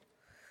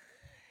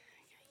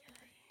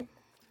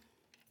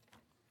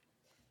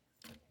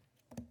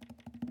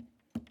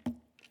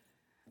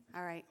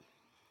All right.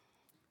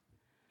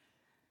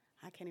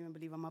 I can't even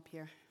believe I'm up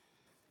here.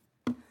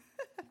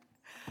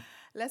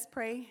 Let's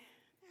pray,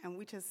 and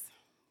we're just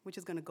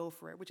going to go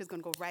for it. We're just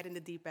going to go right in the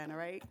deep end, all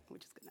right? We're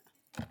just going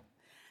to.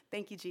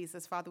 Thank you,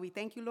 Jesus. Father, we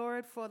thank you,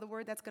 Lord, for the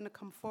word that's going to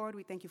come forward.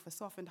 We thank you for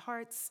softened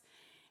hearts,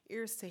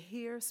 ears to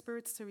hear,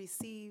 spirits to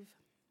receive.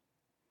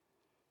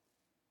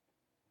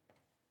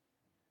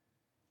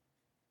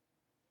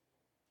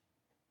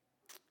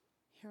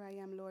 Here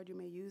I am, Lord. You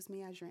may use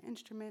me as your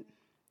instrument,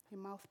 your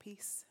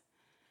mouthpiece.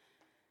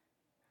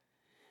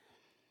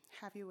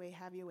 Have your way,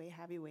 have your way,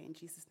 have your way. In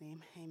Jesus' name,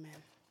 amen.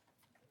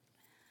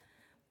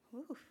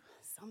 Ooh,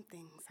 some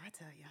things, I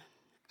tell you.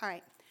 All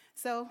right,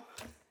 so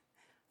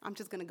I'm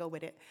just going to go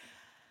with it.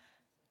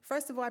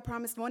 First of all, I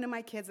promised one of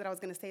my kids that I was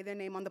going to say their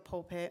name on the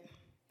pulpit.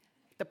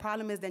 The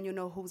problem is then you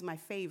know who's my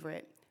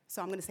favorite,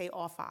 so I'm going to say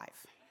all five.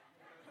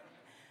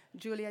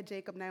 Julia,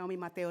 Jacob, Naomi,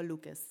 Mateo,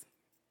 Lucas.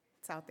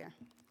 It's out there,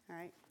 all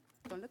right?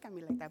 Don't look at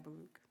me like that,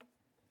 Baruch.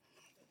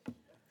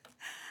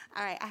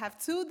 All right, I have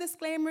 2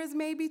 disclaimers,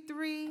 maybe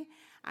 3.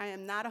 I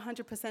am not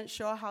 100%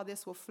 sure how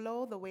this will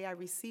flow. The way I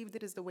received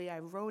it is the way I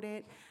wrote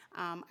it.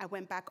 I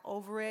went back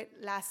over it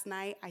last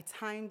night. I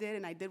timed it,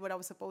 and I did what I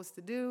was supposed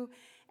to do,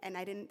 and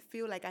I didn't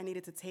feel like I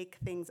needed to take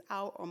things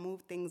out or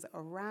move things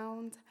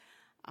around.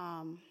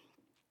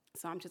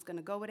 So I'm just going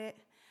to go with it.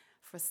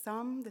 For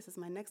some, this is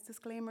my next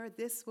disclaimer,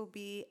 this will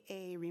be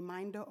a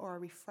reminder or a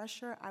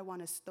refresher. I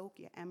want to stoke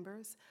your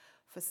embers.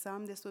 For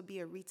some, this will be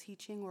a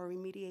reteaching or a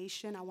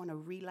remediation. I want to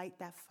relight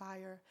that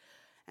fire.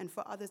 And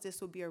for others,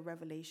 this will be a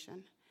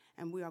revelation,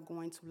 and we are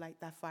going to light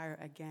that fire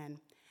again.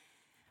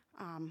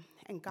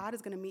 And God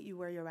is going to meet you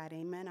where you're at,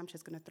 amen? I'm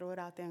just going to throw it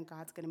out there, and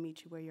God's going to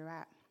meet you where you're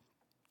at.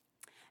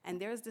 And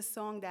there's this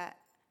song that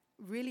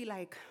really,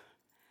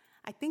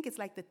 I think it's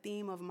like the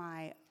theme of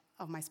my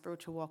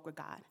spiritual walk with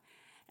God.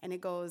 And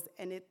it goes,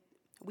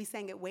 we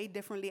sang it way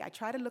differently. I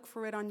tried to look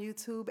for it on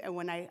YouTube, and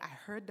when I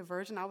heard the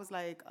version, I was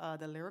like,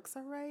 the lyrics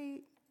are right?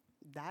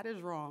 That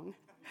is wrong.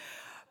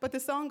 But the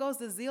song goes,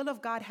 the zeal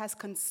of God has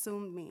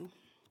consumed me.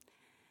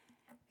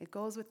 It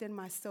goes within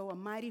my soul, a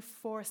mighty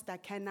force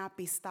that cannot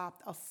be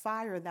stopped, a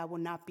fire that will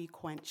not be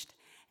quenched.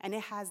 And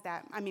it has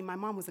that, my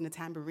mom was in a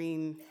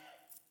tambourine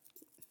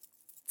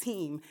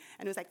team,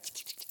 and it was like,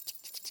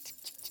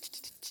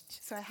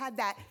 so I had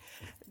that,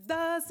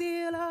 the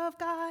zeal of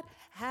God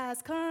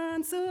has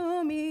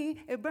consumed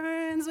me. It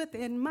burns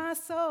within my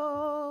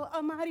soul,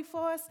 a mighty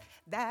force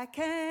that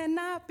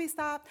cannot be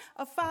stopped,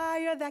 a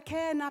fire that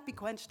cannot be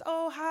quenched.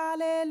 Oh,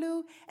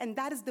 hallelujah. And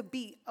that is the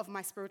beat of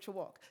my spiritual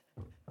walk.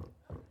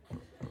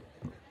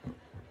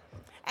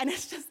 And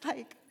it's just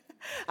like,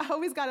 I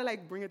always got to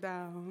bring it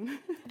down.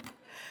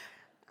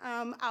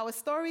 Our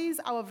stories,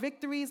 our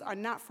victories are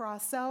not for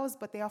ourselves,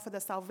 but they are for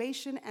the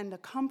salvation and the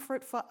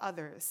comfort for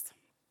others.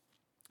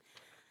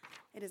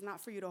 It is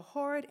not for you to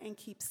hoard and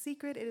keep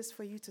secret. It is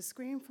for you to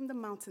scream from the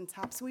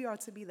mountaintops. We are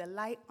to be the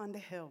light on the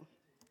hill.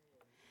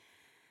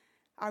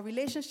 Our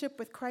relationship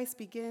with Christ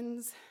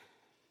begins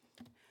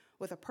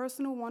with a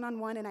personal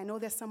one-on-one, and I know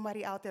there's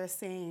somebody out there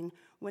saying,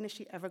 when is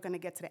she ever going to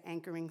get to the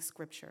anchoring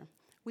scripture?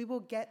 We will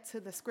get to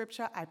the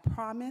scripture, I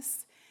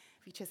promise.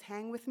 If you just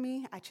hang with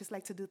me, I just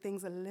like to do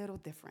things a little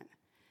different.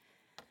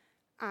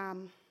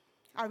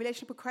 Our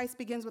relationship with Christ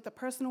begins with a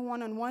personal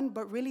one-on-one,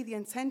 but really the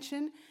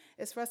intention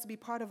is for us to be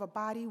part of a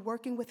body,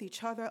 working with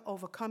each other,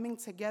 overcoming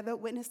together,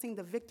 witnessing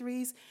the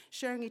victories,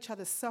 sharing each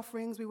other's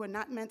sufferings. We were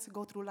not meant to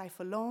go through life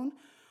alone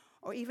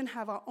or even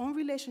have our own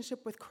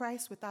relationship with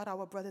Christ without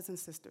our brothers and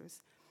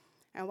sisters.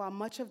 And while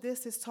much of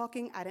this is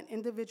talking at an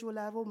individual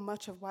level,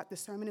 much of what the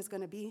sermon is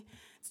going to be,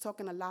 it's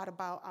talking a lot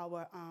about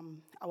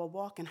our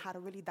walk and how to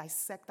really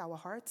dissect our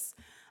hearts.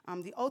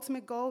 The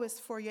ultimate goal is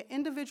for your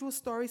individual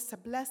stories to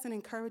bless and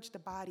encourage the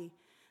body,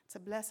 to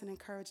bless and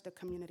encourage the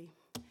community.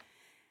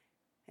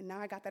 And now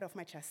I got that off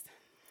my chest.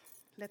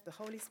 Let the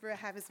Holy Spirit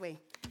have his way.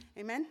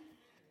 Amen?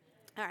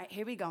 All right,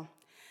 here we go.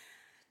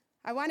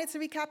 I wanted to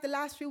recap the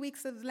last few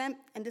weeks of Lent,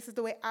 and this is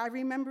the way I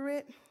remember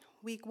it.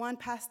 Week 1,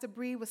 Pastor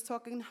Bree was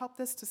talking,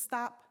 helped us to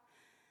stop,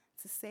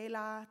 to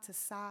selah, to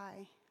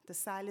sigh. The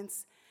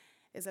silence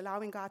is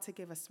allowing God to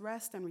give us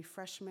rest and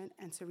refreshment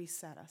and to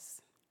reset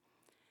us.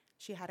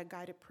 She had a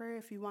guided prayer.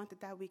 If you wanted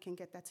that, we can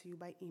get that to you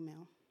by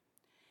email.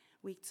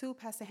 Week 2,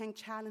 Pastor Hank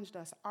challenged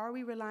us. Are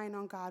we relying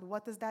on God?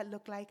 What does that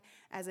look like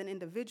as an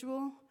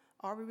individual?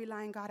 Are we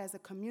relying on God as a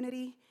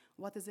community?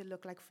 What does it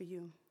look like for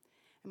you?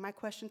 And my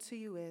question to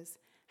you is,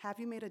 have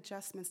you made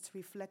adjustments to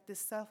reflect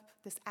this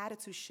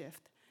attitude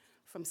shift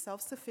from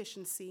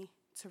self-sufficiency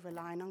to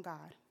relying on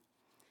God?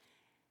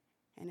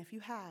 And if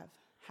you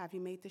have you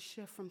made the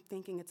shift from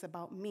thinking it's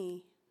about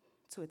me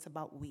to it's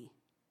about we?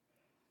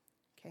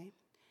 Okay?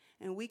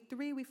 In week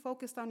 3, we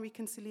focused on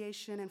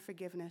reconciliation and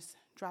forgiveness,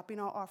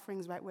 dropping our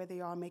offerings right where they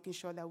are, making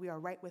sure that we are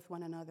right with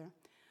one another.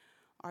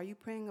 Are you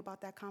praying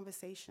about that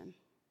conversation,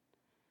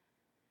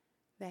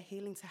 that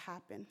healing to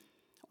happen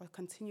or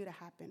continue to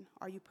happen?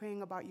 Are you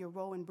praying about your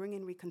role in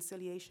bringing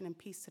reconciliation and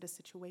peace to the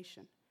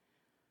situation?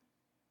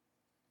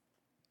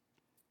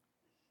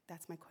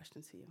 That's my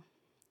question to you.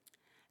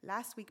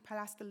 Last week,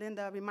 Pastor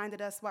Linda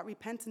reminded us what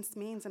repentance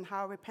means and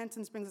how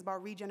repentance brings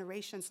about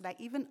regeneration so that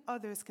even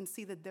others can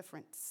see the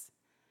difference.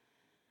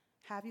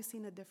 Have you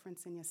seen a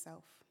difference in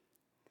yourself?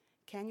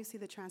 Can you see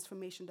the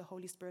transformation the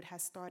Holy Spirit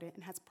has started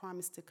and has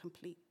promised to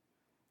complete?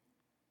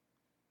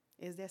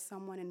 Is there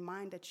someone in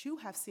mind that you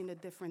have seen a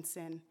difference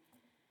in?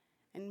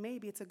 And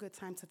maybe it's a good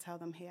time to tell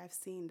them, hey, I've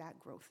seen that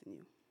growth in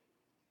you.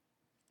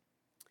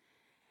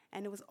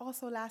 And it was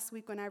also last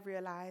week when I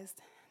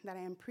realized that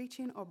I am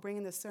preaching or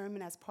bringing the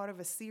sermon as part of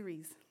a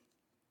series.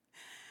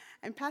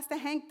 And Pastor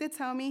Hank did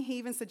tell me, he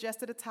even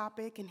suggested a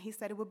topic, and he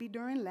said it would be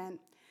during Lent.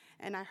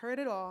 And I heard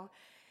it all.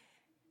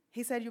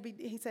 He said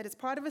it's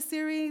part of a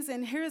series,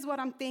 and here's what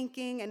I'm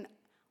thinking. And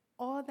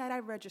all that I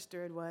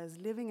registered was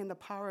living in the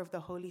power of the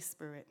Holy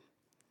Spirit.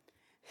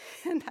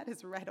 And that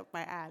is right up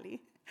my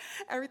alley.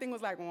 Everything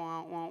was like,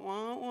 wah, wah,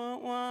 wah, wah,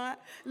 wah.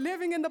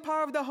 Living in the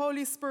power of the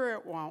Holy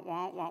Spirit, wah,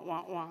 wah, wah,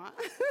 wah, wah.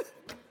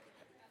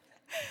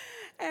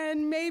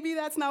 And maybe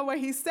that's not what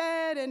he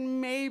said,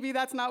 and maybe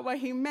that's not what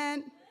he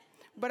meant.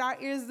 But our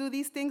ears do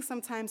these things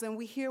sometimes, and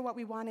we hear what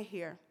we want to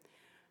hear.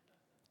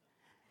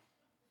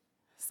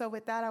 So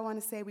with that, I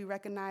want to say we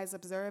recognize,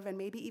 observe, and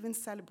maybe even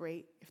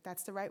celebrate, if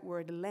that's the right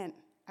word, Lent,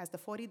 as the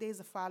 40 days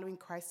of following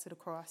Christ to the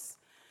cross.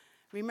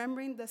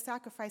 Remembering the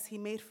sacrifice he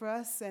made for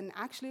us, and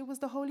actually it was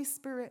the Holy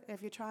Spirit.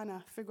 If you're trying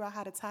to figure out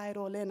how to tie it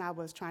all in, I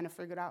was trying to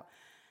figure it out.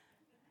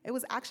 It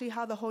was actually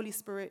how the Holy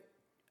Spirit,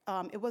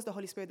 it was the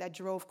Holy Spirit that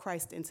drove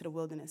Christ into the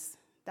wilderness.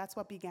 That's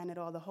what began it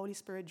all, the Holy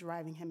Spirit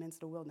driving him into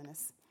the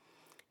wilderness.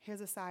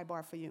 Here's a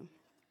sidebar for you.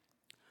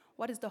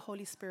 What is the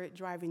Holy Spirit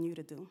driving you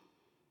to do?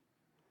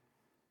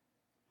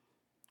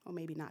 Or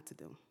maybe not to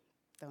do.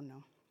 Don't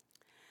know.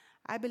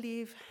 I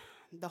believe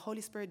the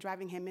Holy Spirit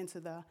driving him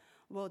into the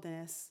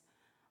wilderness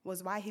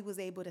was why he was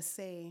able to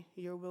say,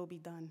 your will be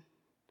done,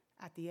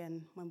 at the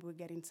end when we were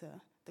getting to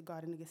the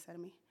Garden of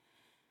Gethsemane.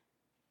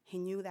 He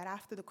knew that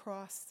after the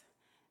cross,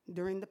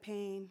 during the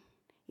pain,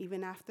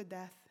 even after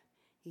death,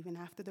 even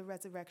after the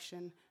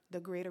resurrection, the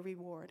greater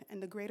reward.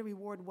 And the greater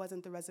reward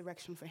wasn't the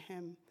resurrection for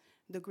him.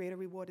 The greater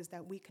reward is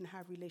that we can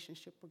have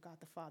relationship with God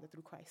the Father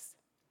through Christ.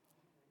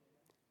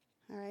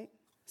 All right?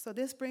 So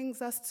this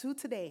brings us to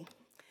today,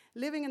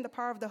 living in the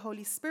power of the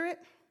Holy Spirit,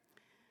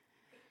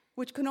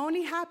 which can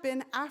only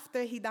happen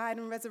after he died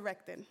and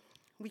resurrected.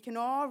 We can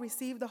all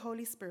receive the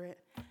Holy Spirit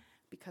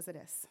because of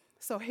this.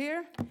 So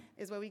here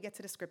is where we get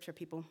to the scripture,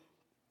 people.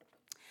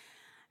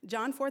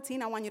 John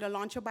 14, I want you to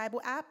launch your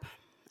Bible app.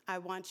 I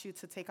want you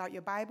to take out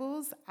your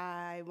Bibles.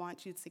 I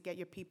want you to get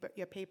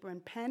your paper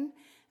and pen.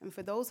 And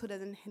for those who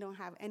don't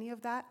have any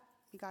of that,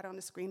 we got it on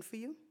the screen for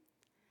you.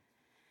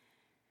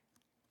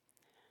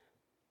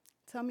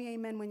 Tell me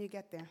amen when you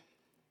get there.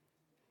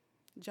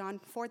 John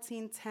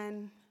 14,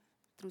 10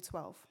 through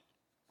 12.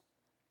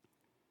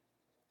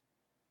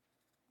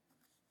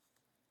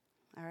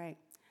 All right.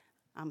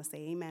 I'm going to say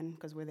amen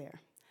because we're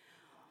there.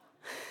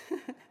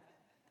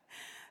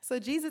 So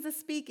Jesus is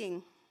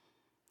speaking.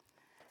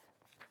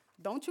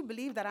 Don't you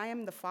believe that I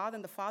am the Father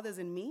and the Father is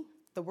in me?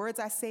 The words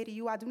I say to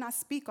you, I do not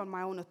speak on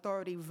my own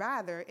authority.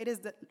 Rather, it is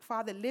the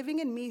Father living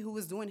in me who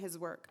is doing his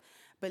work.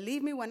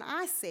 Believe me when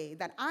I say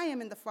that I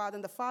am in the Father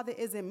and the Father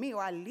is in me,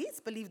 or at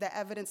least believe the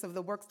evidence of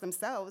the works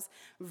themselves.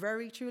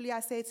 Very truly I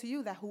say to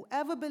you that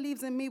whoever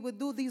believes in me will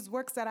do these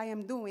works that I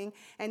am doing,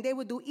 and they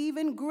will do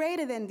even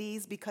greater than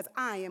these because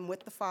I am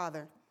with the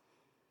Father.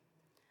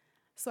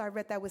 So I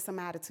read that with some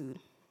attitude.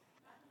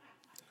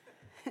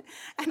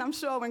 And I'm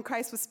sure when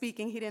Christ was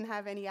speaking, he didn't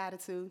have any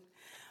attitude.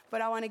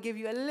 But I want to give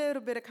you a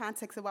little bit of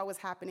context of what was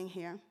happening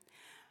here.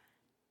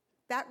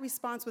 That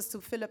response was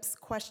to Philip's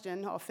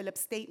question or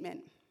Philip's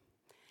statement.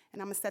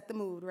 And I'm going to set the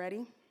mood.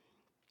 Ready?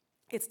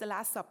 It's the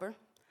Last Supper.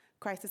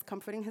 Christ is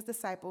comforting his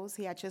disciples.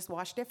 He had just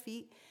washed their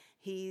feet.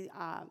 He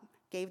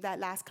gave that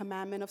last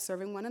commandment of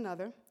serving one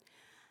another.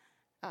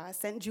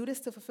 Sent Judas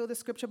to fulfill the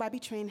scripture by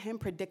betraying him,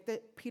 predicted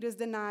Peter's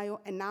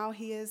denial, and now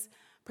he is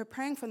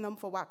preparing for them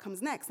for what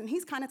comes next. And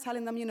he's kind of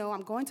telling them,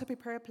 I'm going to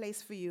prepare a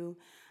place for you.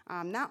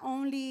 Not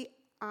only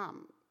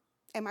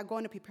am I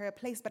going to prepare a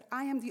place, but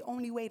I am the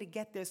only way to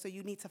get there, so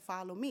you need to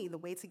follow me. The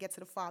way to get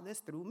to the Father is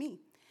through me.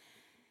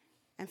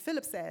 And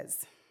Philip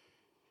says,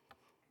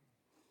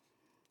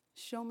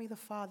 show me the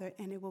Father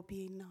and it will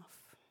be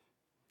enough.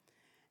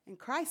 And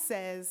Christ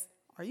says,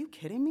 are you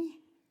kidding me?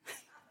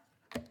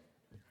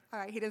 All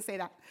right, he didn't say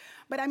that.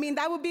 But I mean,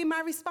 that would be my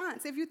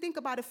response. If you think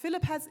about it,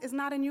 Philip is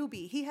not a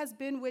newbie. He has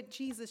been with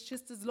Jesus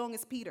just as long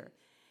as Peter.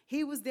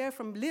 He was there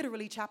from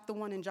literally chapter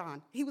 1 in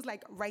John. He was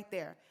like right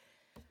there.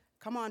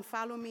 Come on,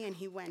 follow me, and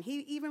he went.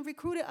 He even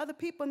recruited other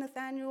people,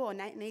 Nathaniel or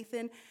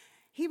Nathan.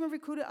 He even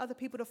recruited other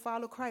people to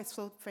follow Christ.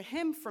 So for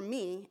him, for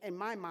me, in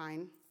my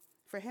mind,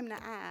 for him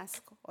to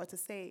ask or to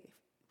say, it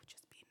would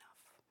just be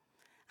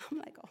enough. I'm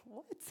like, oh,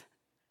 what?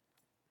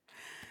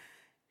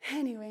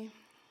 Anyway,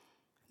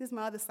 this is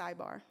my other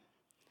sidebar.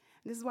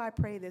 This is why I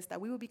pray this, that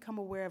we will become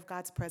aware of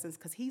God's presence,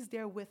 because he's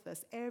there with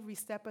us every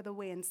step of the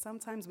way, and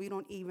sometimes we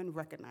don't even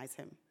recognize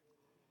him.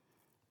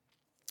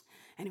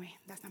 Anyway,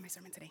 that's not my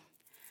sermon today.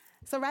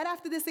 So right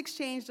after this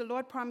exchange, the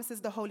Lord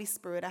promises the Holy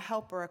Spirit, a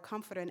helper, a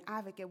comforter, an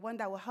advocate, one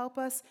that will help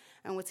us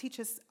and will teach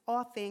us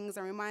all things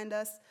and remind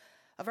us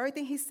of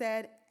everything he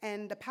said.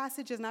 And the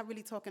passage is not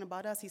really talking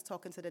about us. He's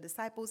talking to the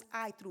disciples.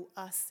 I threw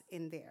us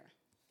in there,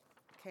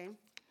 okay?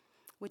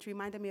 Which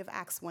reminded me of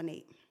Acts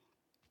 1:8.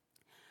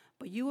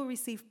 But you will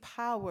receive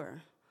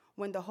power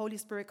when the Holy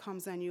Spirit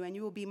comes on you, and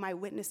you will be my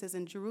witnesses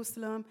in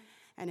Jerusalem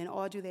and in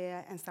all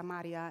Judea and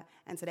Samaria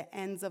and to the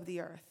ends of the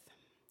earth.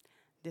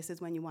 This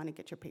is when you want to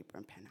get your paper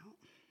and pen out.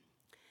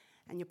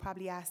 And you're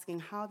probably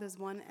asking, how does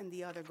one and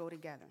the other go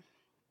together?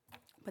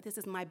 But this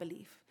is my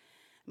belief.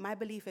 My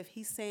belief, if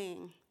he's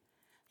saying,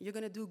 you're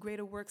going to do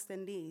greater works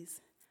than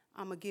these,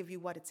 I'm going to give you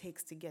what it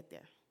takes to get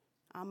there.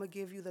 I'm going to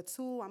give you the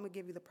tool. I'm going to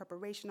give you the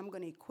preparation. I'm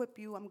going to equip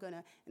you. I'm going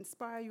to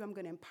inspire you. I'm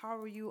going to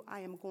empower you.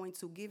 I am going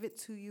to give it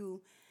to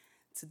you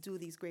to do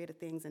these greater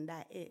things, and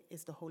that it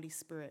is the Holy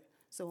Spirit.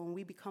 So when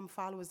we become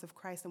followers of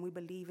Christ and we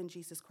believe in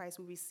Jesus Christ,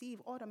 we receive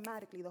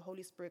automatically the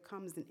Holy Spirit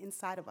comes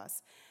inside of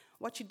us.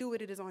 What you do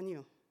with it is on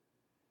you.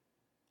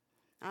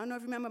 I don't know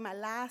if you remember my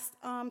last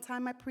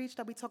time I preached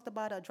that we talked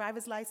about a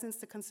driver's license,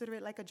 to consider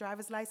it like a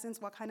driver's license.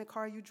 What kind of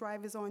car you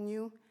drive is on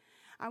you.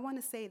 I want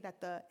to say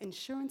that the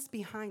insurance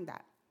behind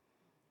that,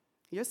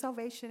 your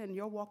salvation and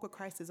your walk with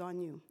Christ is on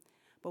you.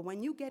 But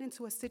when you get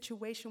into a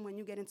situation, when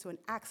you get into an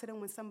accident,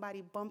 when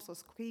somebody bumps or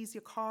squeezes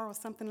your car or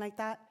something like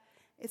that,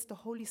 it's the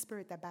Holy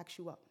Spirit that backs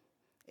you up.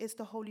 It's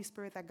the Holy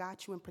Spirit that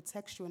got you and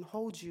protects you and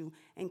holds you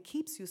and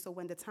keeps you, so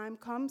when the time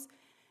comes,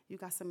 you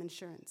got some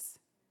insurance.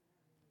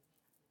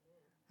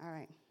 All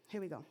right,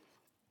 here we go.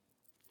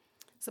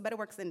 So better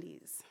works than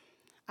these.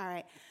 All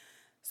right.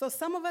 So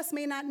some of us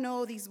may not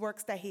know these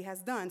works that he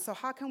has done. So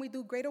how can we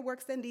do greater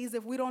works than these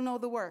if we don't know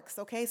the works,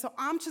 okay? So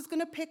I'm just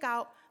going to pick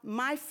out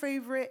my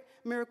favorite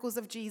miracles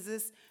of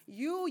Jesus.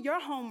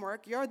 Your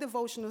homework, your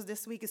devotionals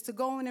this week is to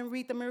go in and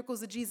read the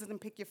miracles of Jesus and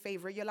pick your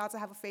favorite. You're allowed to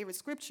have a favorite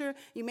scripture.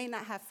 You may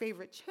not have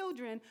favorite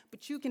children,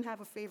 but you can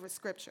have a favorite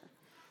scripture,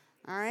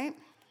 all right?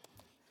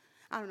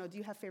 I don't know, do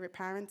you have favorite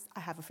parents? I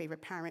have a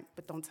favorite parent,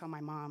 but don't tell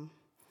my mom.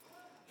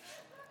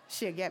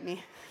 She'll get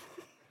me.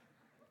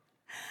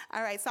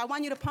 All right, so I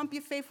want you to pump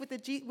your faith with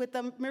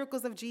the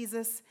miracles of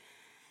Jesus.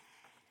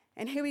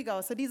 And here we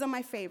go. So these are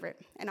my favorite,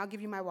 and I'll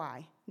give you my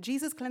why.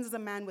 Jesus cleanses a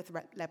man with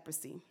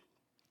leprosy.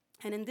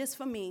 And in this,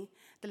 for me,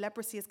 the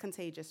leprosy is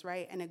contagious,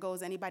 right? And it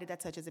goes, anybody that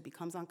touches it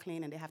becomes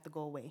unclean, and they have to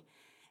go away.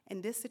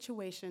 In this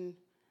situation,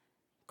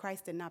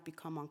 Christ did not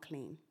become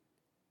unclean.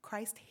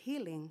 Christ's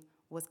healing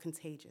was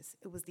contagious.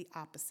 It was the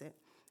opposite.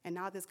 And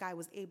now this guy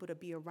was able to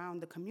be around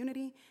the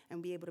community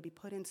and be able to be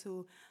put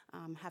into,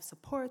 have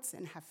supports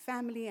and have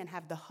family and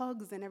have the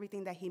hugs and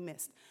everything that he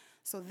missed.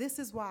 So this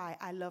is why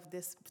I love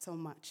this so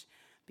much,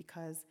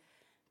 because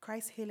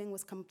Christ's healing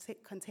was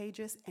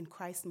contagious and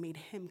Christ made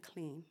him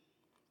clean.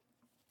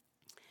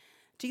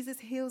 Jesus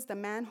heals the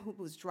man who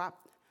was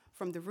dropped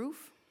from the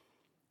roof.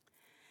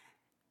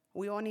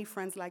 We all need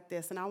friends like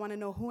this, and I want to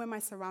know, who am I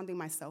surrounding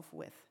myself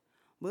with?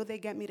 Will they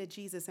get me to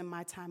Jesus in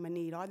my time of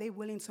need? Are they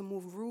willing to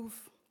move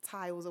roof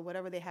tiles or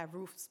whatever they have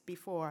roofs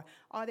before?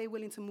 Are they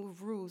willing to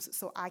move roofs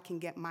so I can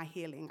get my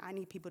healing? I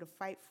need people to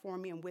fight for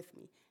me and with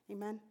me.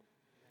 Amen? Amen.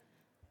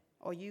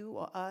 Or you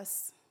or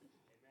us?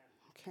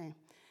 Amen. Okay.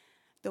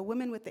 The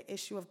woman with the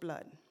issue of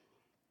blood.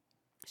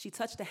 She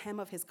touched the hem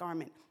of his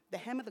garment. The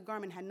hem of the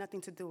garment had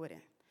nothing to do with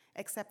it,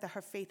 except that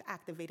her faith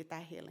activated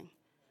that healing.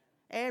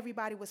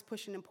 Everybody was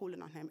pushing and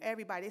pulling on him.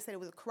 Everybody. They said it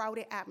was a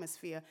crowded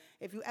atmosphere.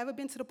 If you've ever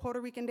been to the Puerto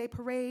Rican Day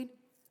Parade,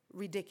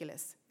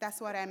 ridiculous.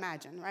 That's what I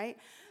imagine, right?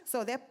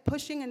 So they're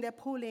pushing and they're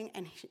pulling,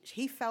 and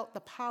he felt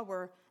the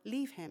power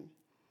leave him.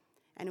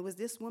 And it was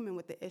this woman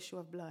with the issue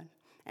of blood.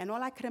 And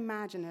all I could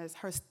imagine is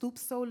her stoop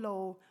so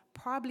low,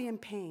 probably in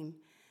pain.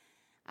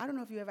 I don't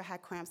know if you ever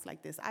had cramps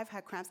like this. I've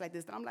had cramps like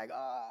this, and I'm like,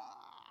 oh.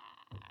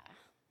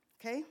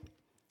 Okay?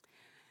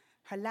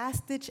 Her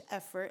last-ditch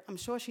effort, I'm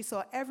sure she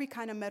saw every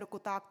kind of medical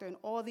doctor in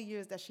all the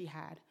years that she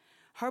had.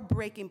 Her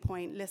breaking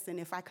point, listen,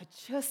 if I could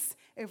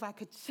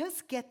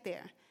just get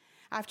there.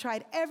 I've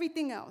tried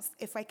everything else.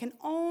 If I can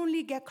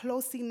only get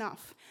close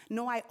enough.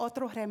 No hay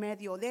otro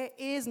remedio. There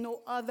is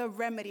no other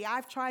remedy.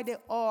 I've tried it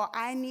all.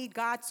 I need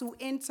God to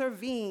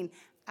intervene.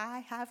 I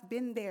have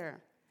been there.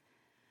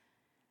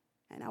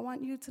 And I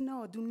want you to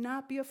know, do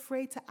not be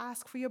afraid to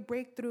ask for your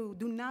breakthrough.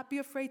 Do not be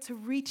afraid to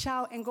reach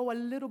out and go a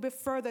little bit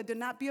further. Do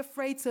not be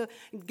afraid to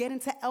get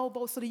into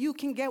elbow so that you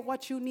can get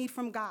what you need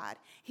from God.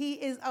 He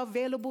is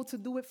available to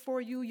do it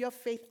for you. Your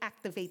faith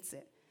activates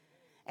it.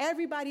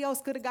 Everybody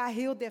else could have got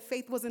healed. Their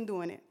faith wasn't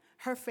doing it.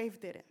 Her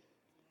faith did it.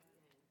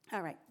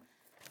 All right.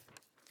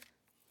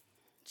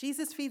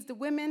 Jesus feeds the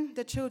women,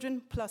 the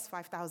children, plus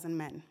 5,000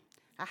 men.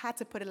 I had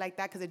to put it like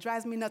that because it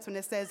drives me nuts when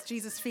it says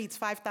Jesus feeds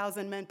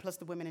 5,000 men plus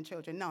the women and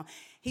children. No,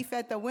 he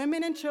fed the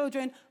women and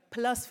children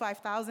plus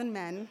 5,000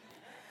 men.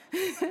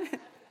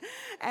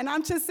 And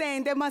I'm just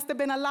saying there must have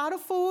been a lot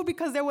of food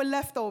because there were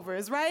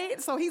leftovers, right?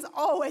 So he's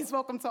always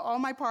welcome to all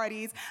my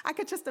parties. I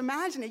could just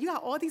imagine it. You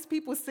have all these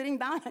people sitting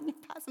down and you're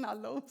passing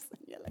out loaves.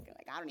 And you're looking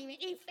like, I don't even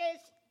eat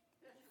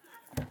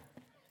fish.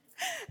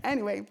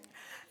 Anyway,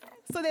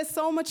 So there's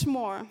so much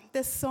more.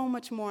 There's so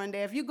much more in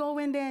there. If you go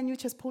in there and you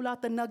just pull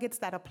out the nuggets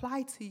that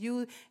apply to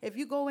you, if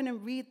you go in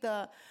and read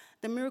the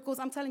miracles,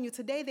 I'm telling you,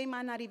 today they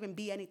might not even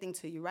be anything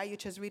to you, right? You're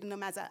just reading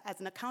them as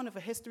an account of a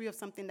history of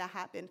something that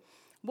happened.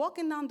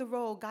 Walking down the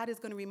road, God is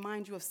going to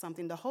remind you of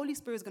something. The Holy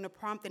Spirit is going to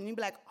prompt, and you'll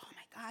be like, oh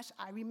my gosh,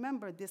 I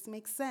remember. This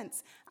makes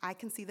sense. I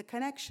can see the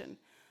connection.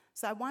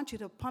 So I want you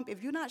to pump.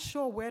 If you're not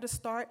sure where to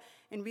start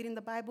in reading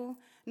the Bible,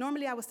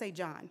 normally I would say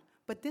John.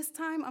 But this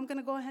time, I'm going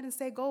to go ahead and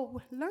say,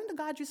 go learn the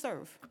God you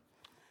serve.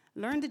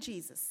 Learn the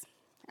Jesus.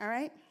 All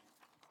right?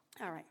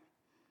 All right.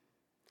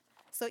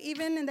 So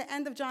even in the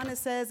end of John, it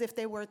says if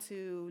they were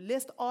to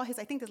list all his,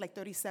 I think there's like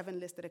 37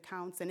 listed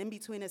accounts, and in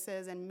between it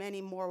says, and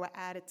many more were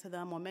added to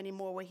them, or many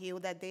more were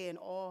healed that day, and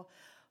all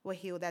were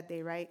healed that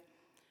day, right?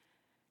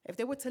 If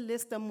they were to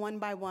list them one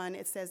by one,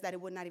 it says that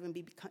it would not even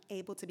be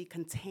able to be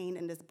contained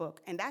in this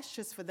book, and that's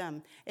just for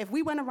them. If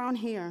we went around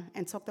here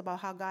and talked about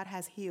how God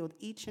has healed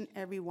each and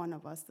every one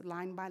of us,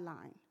 line by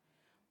line,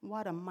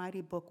 what a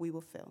mighty book we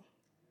will fill.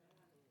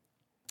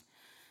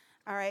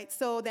 All right,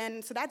 so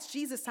that's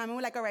Jesus' time. And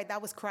we're like, all right,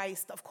 that was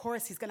Christ. Of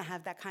course, he's going to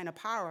have that kind of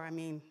power. I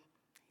mean,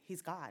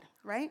 he's God,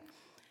 right?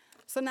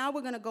 So now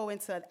we're going to go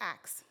into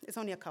Acts. It's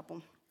only a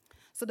couple.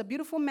 So the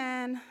beautiful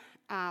man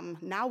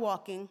now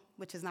walking,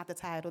 which is not the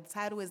title. The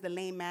title is the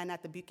lame man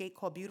at the gate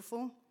called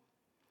Beautiful.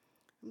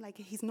 I'm like,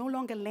 he's no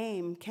longer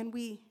lame.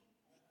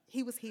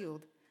 He was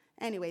healed.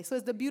 Anyway, so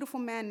it's the beautiful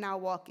man now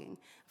walking.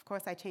 Of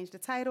course, I changed the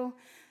title.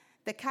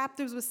 The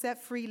captives were set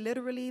free,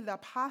 literally. The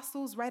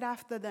apostles, right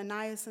after the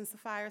Ananias and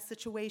Sapphira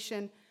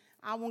situation.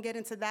 I won't get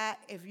into that.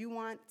 If you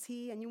want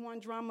tea and you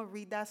want drama,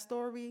 read that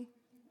story.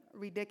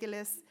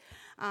 Ridiculous.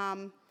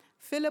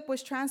 Philip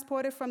was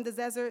transported from the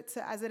desert to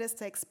Azotus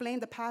to explain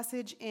the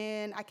passage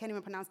in, I can't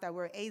even pronounce that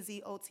word,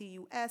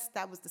 Azotus.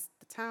 That was the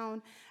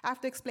town.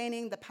 After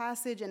explaining the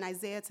passage in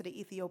Isaiah to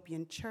the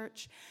Ethiopian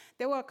church.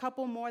 There were a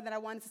couple more that I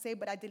wanted to say,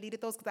 but I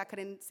deleted those because I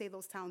couldn't say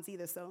those towns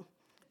either, so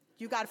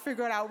you got to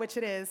figure it out which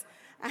it is.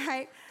 All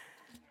right?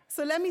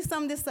 So let me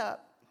sum this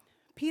up.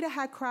 Peter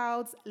had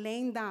crowds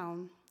laying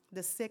down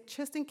the sick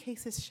just in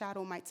case his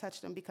shadow might touch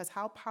them because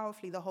how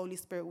powerfully the Holy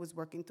Spirit was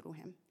working through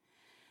him.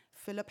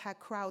 Philip had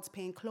crowds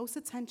paying close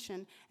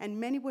attention, and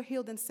many were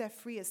healed and set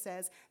free, it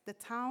says. The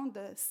town,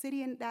 the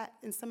city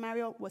in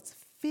Samaria was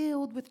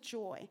filled with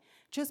joy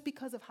just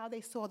because of how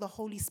they saw the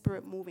Holy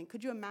Spirit moving.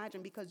 Could you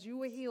imagine? Because you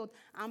were healed,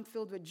 I'm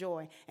filled with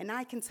joy. And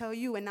I can tell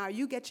you, and now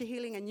you get your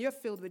healing and you're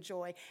filled with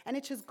joy. And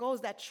it just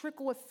goes, that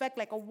trickle effect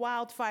like a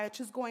wildfire,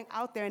 just going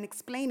out there and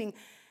explaining,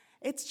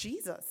 it's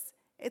Jesus.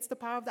 It's the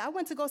power of that. I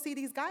went to go see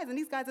these guys, and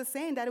these guys are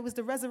saying that it was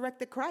the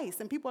resurrected Christ.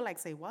 And people are like,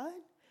 say, what?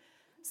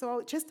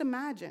 So just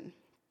imagine.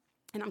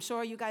 And I'm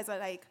sure you guys are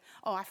like,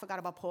 oh, I forgot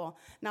about Paul.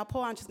 Now,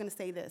 Paul, I'm just going to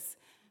say this.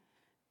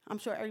 I'm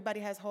sure everybody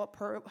has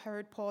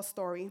heard Paul's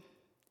story.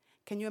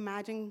 Can you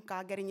imagine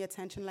God getting your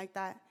attention like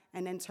that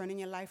and then turning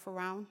your life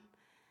around?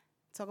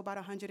 Talk about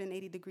a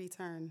 180-degree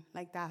turn.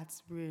 Like,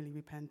 that's really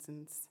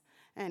repentance.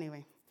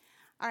 Anyway.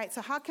 All right,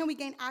 so how can we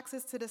gain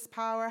access to this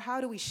power?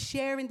 How do we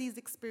share in these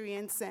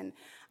experiences?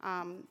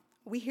 And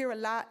we hear a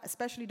lot,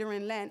 especially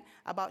during Lent,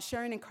 about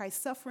sharing in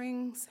Christ's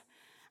sufferings,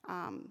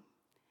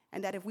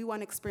 and that if we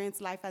want to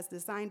experience life as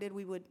designed it,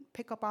 we would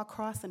pick up our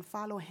cross and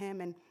follow him.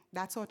 And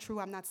that's all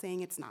true. I'm not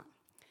saying it's not.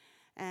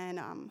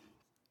 And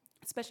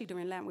especially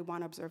during Lent, we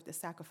want to observe the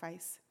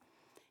sacrifice.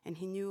 And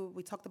he knew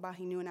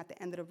and at the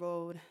end of the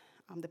road,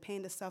 the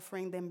pain, the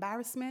suffering, the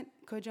embarrassment.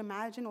 Could you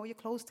imagine all your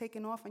clothes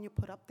taken off and you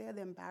put up there,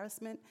 the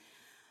embarrassment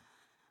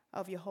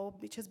of your whole,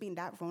 just being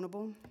that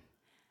vulnerable?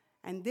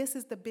 And this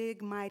is the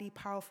big, mighty,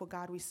 powerful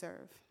God we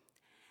serve.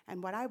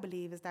 And what I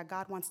believe is that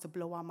God wants to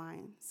blow our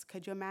minds.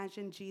 Could you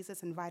imagine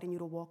Jesus inviting you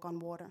to walk on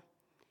water?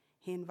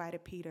 He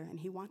invited Peter, and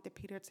he wanted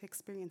Peter to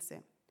experience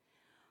it.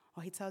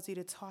 Or he tells you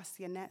to toss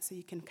your net so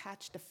you can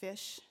catch the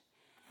fish,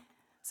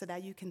 so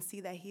that you can see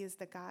that he is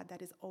the God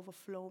that is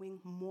overflowing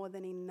more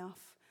than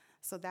enough.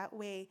 So that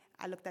way,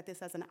 I looked at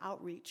this as an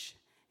outreach.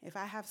 If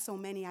I have so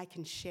many, I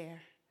can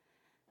share.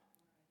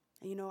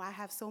 You know, I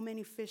have so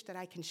many fish that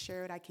I can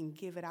share it, I can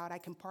give it out, I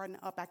can partner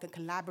up, I can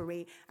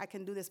collaborate, I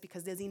can do this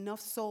because there's enough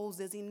souls,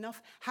 there's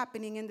enough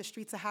happening in the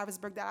streets of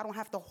Harrisburg that I don't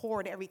have to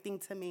hoard everything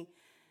to me.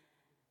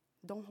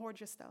 Don't hoard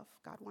your stuff.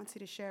 God wants you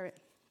to share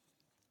it.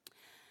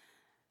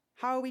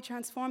 How are we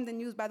transformed and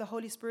used by the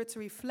Holy Spirit to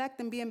reflect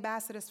and be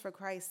ambassadors for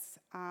Christ?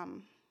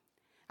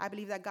 I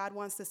believe that God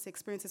wants us to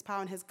experience his power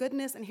and his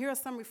goodness. And here are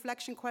some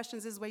reflection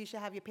questions. This is where you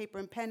should have your paper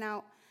and pen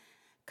out.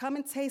 Come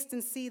and taste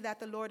and see that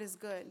the Lord is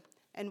good.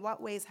 In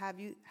what ways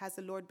has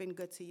the Lord been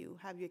good to you?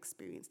 Have you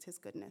experienced his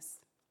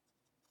goodness?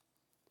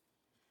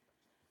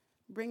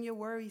 Bring your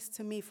worries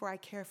to me, for I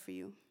care for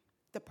you.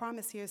 The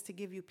promise here is to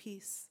give you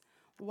peace.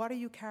 What are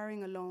you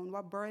carrying alone?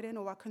 What burden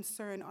or what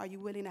concern are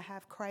you willing to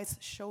have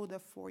Christ shoulder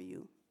for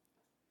you?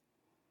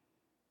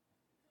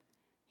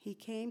 He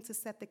came to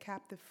set the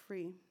captive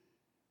free,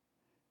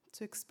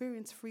 to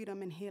experience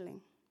freedom and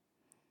healing.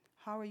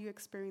 How are you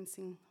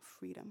experiencing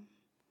freedom?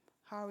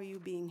 How are you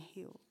being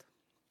healed?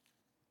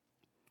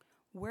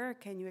 Where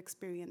can you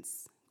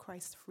experience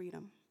Christ's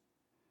freedom?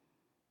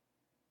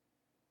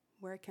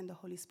 Where can the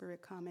Holy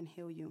Spirit come and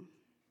heal you?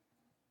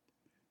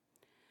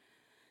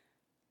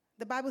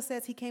 The Bible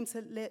says he came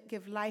to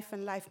give life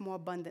and life more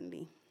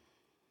abundantly.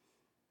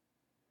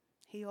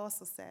 He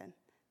also said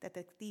that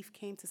the thief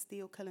came to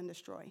steal, kill, and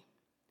destroy.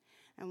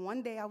 And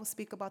one day I will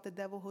speak about the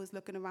devil who is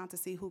looking around to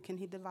see who can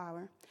he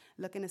devour,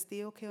 looking to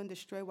steal, kill, and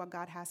destroy what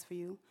God has for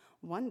you.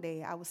 One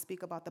day I will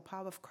speak about the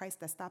power of Christ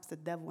that stops the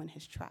devil in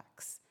his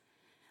tracks.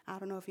 I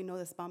don't know if you know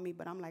this about me,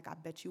 but I'm like, I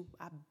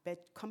bet,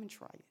 come and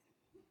try it.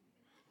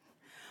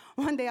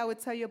 One day I would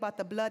tell you about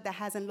the blood that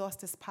hasn't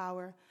lost its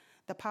power,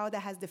 the power that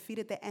has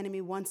defeated the enemy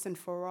once and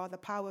for all. The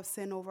power of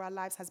sin over our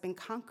lives has been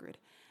conquered,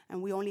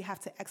 and we only have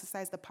to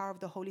exercise the power of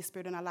the Holy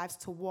Spirit in our lives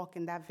to walk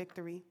in that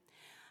victory.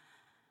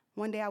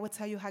 One day I would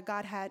tell you how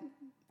God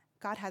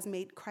has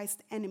made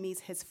Christ's enemies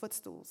his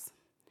footstools,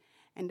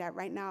 and that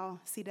right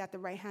now, seated at the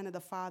right hand of the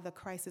Father,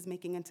 Christ is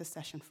making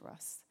intercession for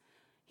us.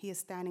 He is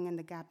standing in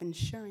the gap,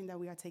 ensuring that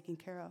we are taken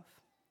care of.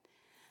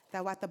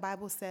 That what the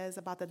Bible says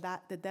about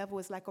the devil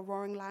is like a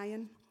roaring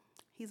lion.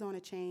 He's on a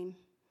chain.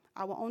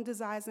 Our own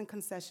desires and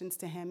concessions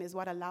to him is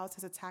what allows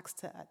his attacks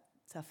to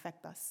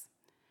affect us.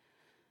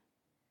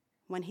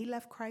 When he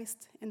left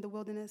Christ in the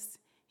wilderness,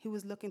 he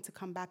was looking to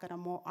come back at a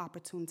more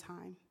opportune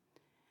time.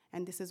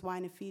 And this is why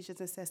in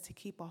Ephesians it says to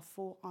keep our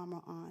full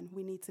armor on.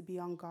 We need to be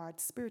on guard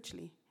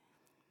spiritually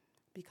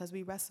because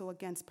we wrestle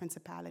against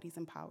principalities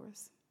and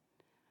powers.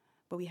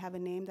 But we have a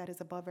name that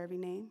is above every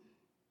name.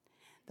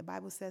 The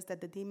Bible says that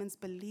the demons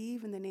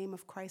believe in the name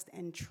of Christ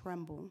and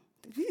tremble.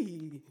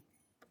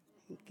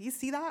 You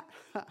see that?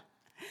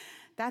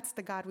 That's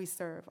the God we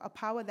serve, a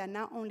power that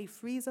not only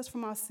frees us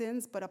from our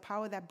sins, but a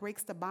power that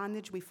breaks the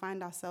bondage we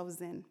find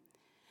ourselves in.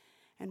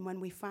 And when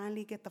we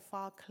finally get the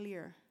fog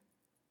clear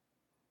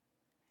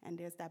and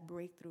there's that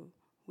breakthrough,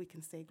 we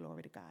can say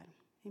glory to God.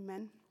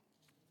 Amen?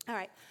 All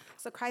right,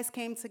 so Christ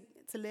came to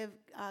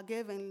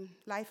give and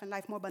life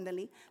more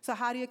abundantly. So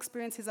how do you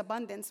experience his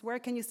abundance? Where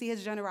can you see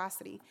his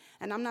generosity?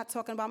 And I'm not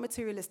talking about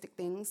materialistic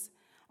things.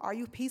 Are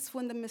you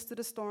peaceful in the midst of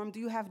the storm? Do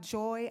you have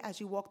joy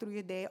as you walk through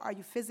your day? Are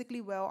you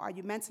physically well? Are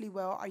you mentally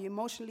well? Are you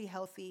emotionally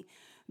healthy?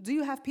 Do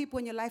you have people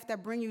in your life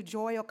that bring you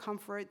joy or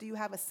comfort? Do you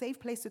have a safe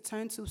place to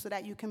turn to so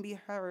that you can be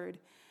heard?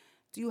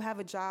 Do you have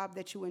a job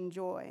that you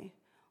enjoy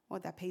or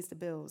that pays the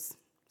bills?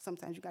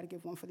 Sometimes you got to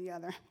give one for the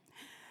other.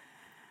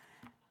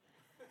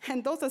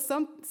 And those are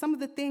some of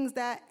the things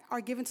that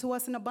are given to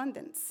us in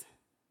abundance.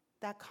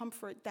 That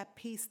comfort, that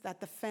peace, that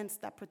defense,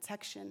 that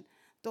protection.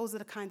 Those are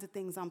the kinds of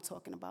things I'm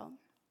talking about.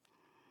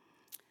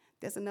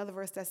 There's another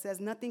verse that says,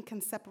 nothing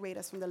can separate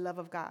us from the love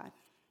of God.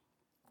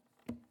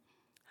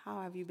 How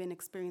have you been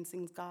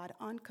experiencing God's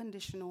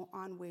unconditional,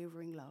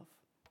 unwavering love?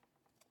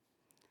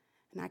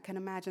 And I can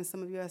imagine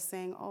some of you are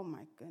saying, oh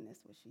my goodness,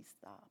 will she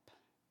stop?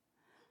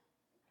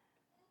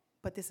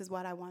 But this is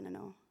what I want to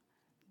know.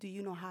 Do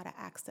you know how to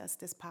access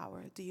this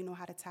power? Do you know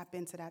how to tap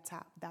into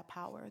that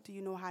power? Do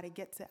you know how to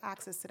get to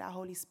access to that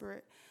Holy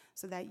Spirit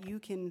so that you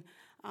can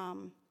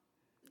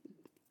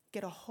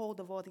get a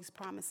hold of all these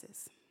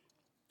promises?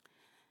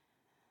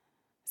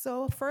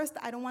 So first,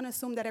 I don't want to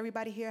assume that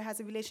everybody here has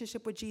a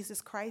relationship with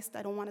Jesus Christ.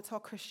 I don't want to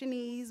talk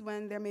Christianese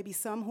when there may be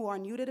some who are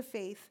new to the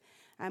faith.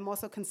 I'm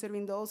also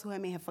considering those who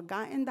may have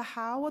forgotten the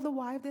how or the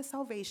why of their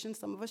salvation.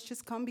 Some of us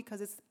just come because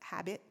it's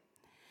habit.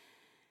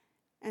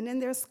 And then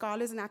there's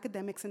scholars and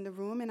academics in the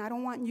room, and I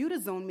don't want you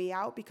to zone me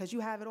out because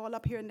you have it all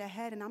up here in the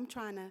head, and I'm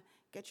trying to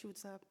get you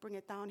to bring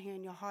it down here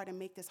in your heart and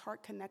make this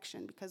heart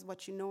connection, because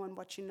what you know and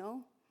what you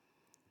know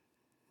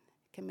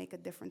can make a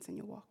difference in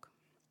your walk.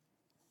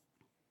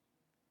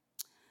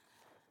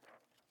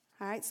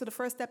 All right, so the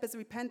first step is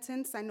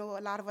repentance. I know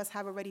a lot of us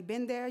have already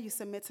been there. You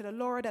submit to the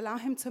Lord. Allow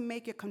him to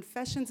make your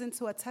confessions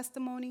into a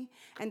testimony.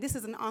 And this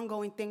is an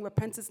ongoing thing.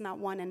 Repentance is not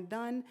one and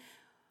done.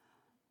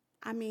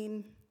 I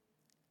mean,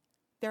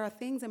 there are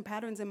things and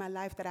patterns in my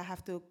life that I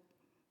have to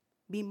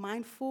be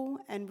mindful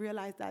and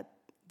realize that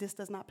this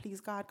does not please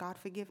God. God,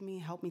 forgive me.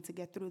 Help me to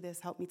get through this.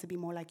 Help me to be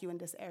more like you in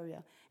this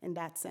area. In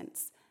that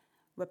sense,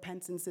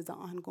 repentance is an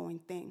ongoing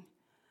thing.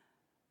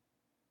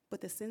 But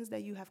the sins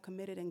that you have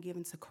committed and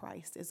given to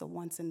Christ is a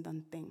once and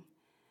done thing.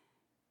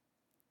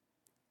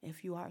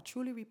 If you are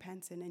truly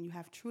repentant and you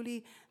have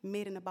truly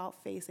made an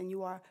about face and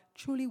you are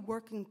truly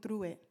working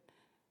through it,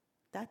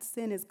 that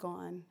sin is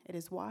gone. It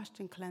is washed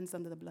and cleansed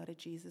under the blood of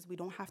Jesus. We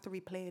don't have to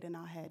replay it in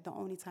our head. The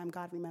only time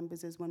God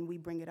remembers is when we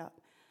bring it up.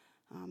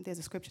 There's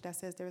a scripture that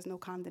says there is no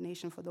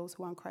condemnation for those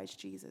who are in Christ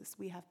Jesus.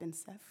 We have been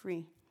set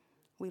free.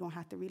 We don't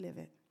have to relive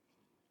it.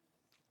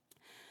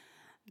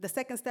 The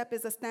second step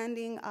is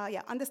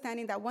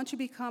understanding that once you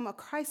become a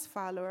Christ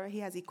follower, he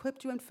has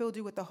equipped you and filled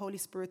you with the Holy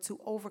Spirit to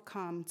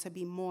overcome, to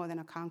be more than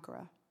a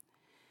conqueror.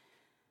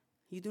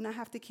 You do not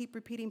have to keep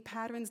repeating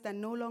patterns that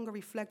no longer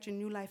reflect your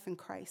new life in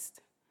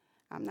Christ.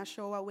 I'm not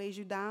sure what weighs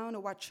you down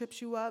or what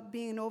trips you up.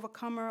 Being an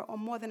overcomer or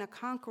more than a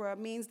conqueror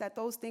means that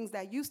those things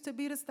that used to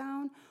beat us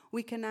down,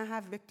 we cannot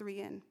have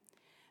victory in.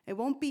 It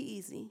won't be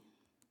easy.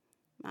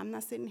 I'm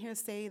not sitting here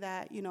saying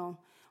that,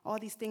 all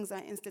these things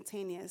are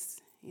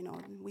instantaneous.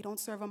 We don't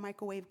serve a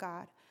microwave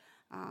God.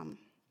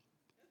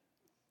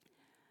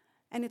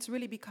 And it's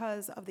really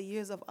because of the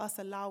years of us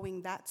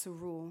allowing that to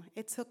rule.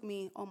 It took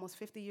me almost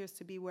 50 years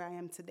to be where I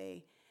am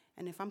today.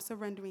 And if I'm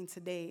surrendering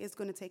today, it's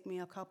going to take me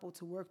a couple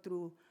to work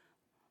through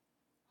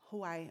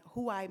who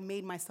I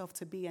made myself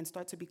to be and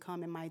start to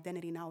become, and my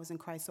identity now is in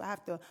Christ. So I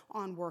have to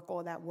unwork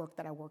all that work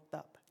that I worked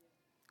up.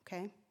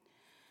 Okay?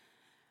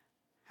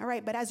 All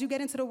right, but as you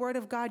get into the Word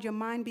of God, your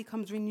mind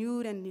becomes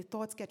renewed and your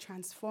thoughts get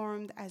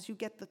transformed. As you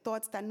get the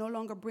thoughts that no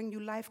longer bring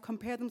you life,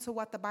 compare them to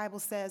what the Bible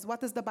says.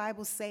 What does the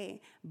Bible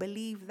say?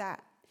 Believe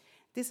that.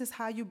 This is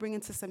how you bring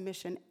into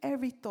submission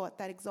every thought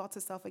that exalts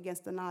itself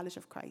against the knowledge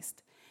of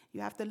Christ. You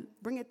have to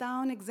bring it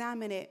down,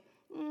 examine it.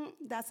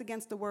 That's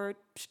against the Word.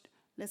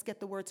 Let's get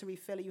the Word to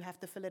refill it. You have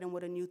to fill it in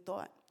with a new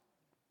thought.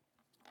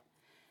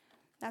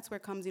 That's where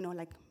it comes,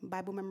 like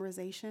Bible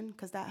memorization,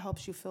 because that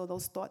helps you fill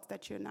those thoughts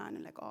that you're not,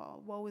 and like,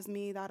 oh, woe is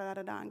me,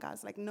 da-da-da-da-da. And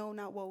God's like, no,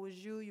 not woe is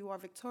you. You are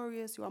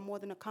victorious. You are more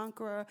than a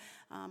conqueror.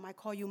 I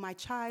call you my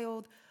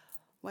child.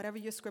 Whatever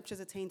your scriptures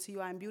attain to you,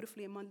 I am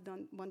beautifully and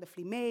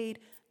wonderfully made.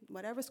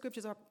 Whatever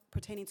scriptures are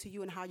pertaining to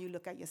you and how you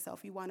look at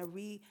yourself, you want to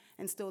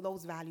re-instill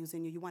those values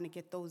in you. You want to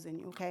get those in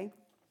you, okay?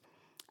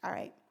 All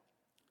right.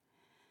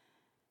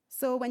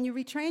 So when you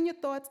retrain your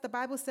thoughts, the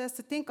Bible says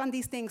to think on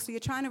these things. So you're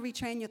trying to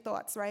retrain your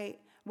thoughts, right?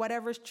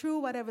 Whatever is true,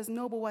 whatever is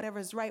noble, whatever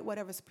is right,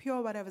 whatever is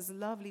pure, whatever is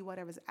lovely,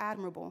 whatever is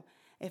admirable.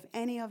 If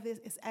any of this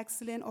is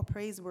excellent or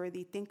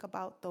praiseworthy, think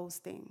about those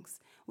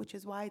things, which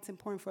is why it's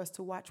important for us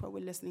to watch what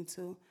we're listening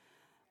to,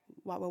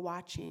 what we're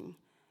watching,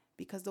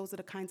 because those are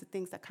the kinds of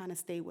things that kind of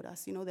stay with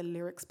us. The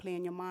lyrics play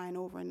in your mind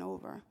over and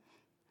over.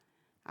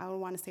 I don't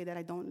want to say that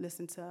I don't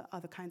listen to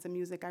other kinds of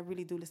music. I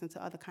really do listen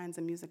to other kinds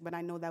of music, but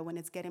I know that when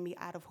it's getting me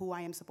out of who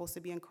I am supposed to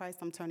be in Christ,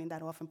 I'm turning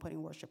that off and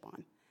putting worship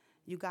on.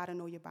 You got to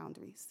know your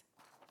boundaries.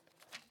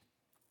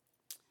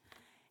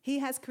 He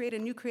has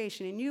created a new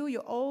creation in you.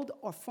 Your old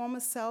or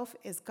former self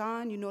is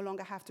gone. You no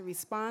longer have to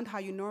respond how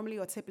you normally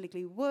or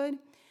typically would.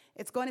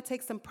 It's going to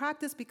take some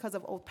practice because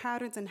of old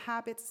patterns and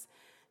habits.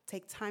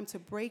 Take time to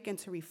break and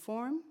to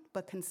reform,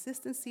 but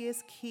consistency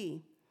is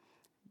key.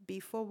 Be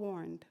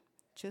forewarned.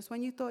 Just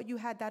when you thought you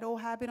had that old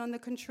habit under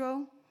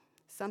control,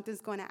 something's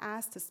going to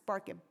ask to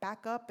spark it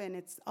back up, and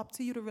it's up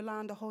to you to rely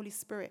on the Holy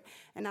Spirit.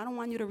 And I don't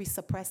want you to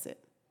suppress it,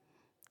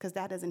 because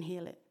that doesn't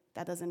heal it.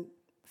 That doesn't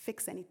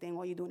fix anything.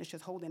 All you're doing is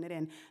just holding it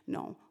in.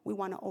 No, we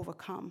want to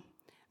overcome.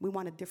 We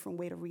want a different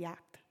way to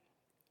react.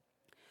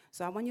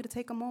 So I want you to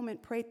take a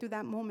moment, pray through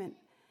that moment.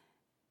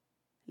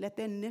 Let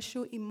the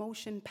initial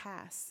emotion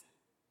pass.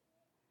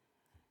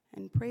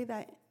 And pray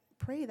that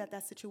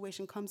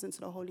situation comes into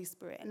the Holy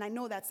Spirit. And I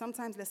know that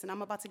sometimes, listen,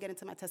 I'm about to get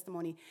into my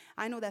testimony.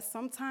 I know that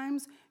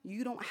sometimes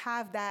you don't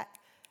have that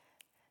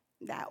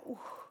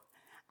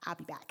I'll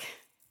be back.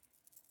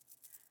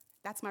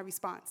 That's my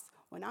response.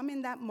 When I'm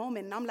in that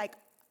moment and I'm like,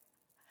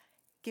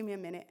 give me a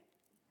minute.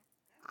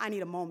 I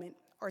need a moment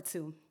or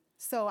two.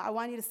 So I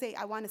want to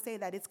say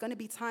that it's going to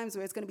be times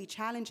where it's going to be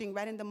challenging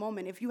right in the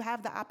moment. If you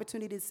have the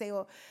opportunity to say,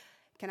 oh,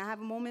 can I have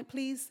a moment,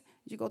 please?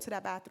 You go to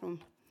that bathroom,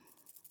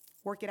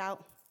 work it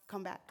out,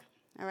 come back,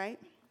 all right?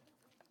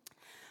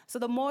 So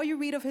the more you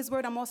read of his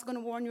word, I'm also going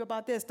to warn you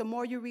about this. The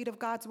more you read of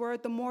God's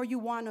word, the more you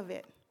want of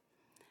it.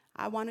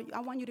 I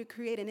want you to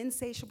create an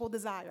insatiable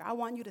desire. I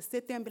want you to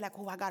sit there and be like,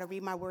 oh, I got to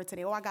read my word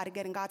today. Oh, I got to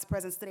get in God's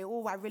presence today.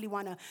 Oh, I really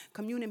want to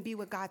commune and be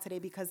with God today,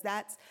 because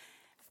that's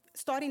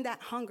starting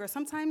that hunger.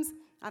 Sometimes,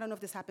 I don't know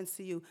if this happens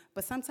to you,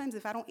 but sometimes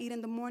if I don't eat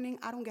in the morning,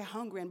 I don't get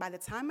hungry. And by the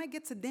time I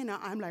get to dinner,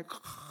 I'm like,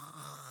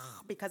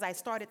 because I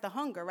started the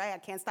hunger, right? I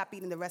can't stop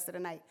eating the rest of the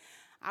night.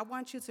 I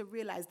want you to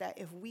realize that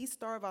if we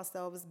starve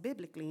ourselves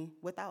biblically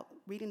without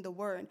reading the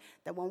word,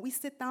 that when we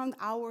sit down,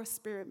 our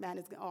spirit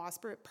man or our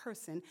spirit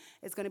person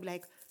is going to be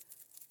like,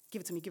 give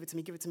it to me, give it to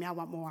me, give it to me. I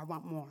want more, I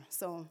want more.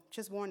 So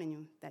just warning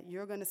you that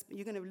you're going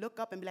to look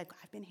up and be like,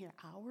 I've been here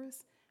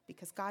hours,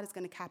 because God is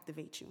going to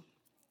captivate you.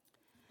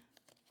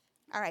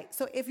 All right,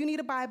 so if you need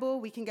a Bible,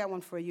 we can get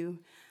one for you.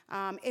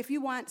 If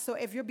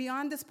you're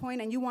beyond this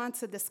point and you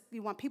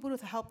want people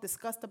to help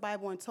discuss the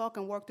Bible and talk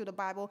and work through the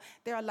Bible,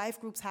 there are life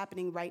groups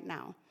happening right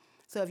now.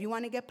 So if you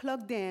want to get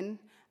plugged in,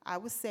 I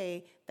would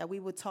say that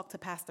we would talk to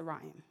Pastor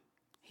Ryan.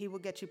 He will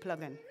get you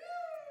plugged in.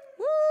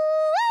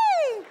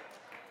 Woo-wee!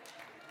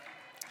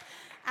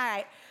 All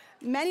right,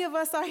 many of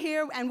us are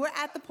here and we're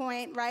at the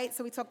point, right?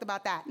 So we talked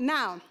about that.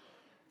 Now,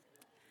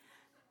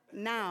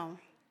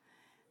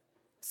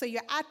 so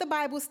you're at the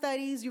Bible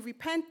studies, you've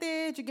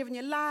repented, you're giving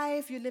your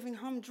life, you're living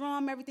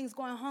humdrum, everything's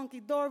going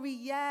hunky-dory,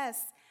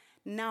 yes.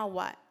 Now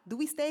what? Do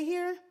we stay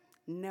here?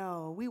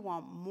 No, we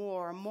want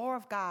more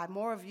of God,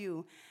 more of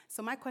you.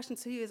 So my question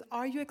to you is,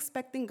 are you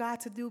expecting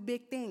God to do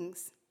big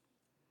things?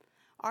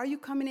 Are you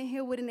coming in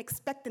here with an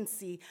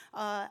expectancy,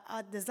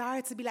 a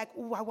desire to be like,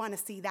 oh, I want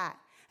to see that?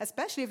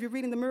 Especially if you're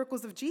reading the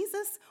miracles of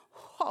Jesus.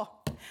 Oh,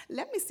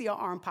 let me see your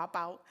arm pop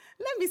out.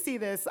 Let me see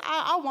this.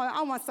 I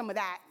want some of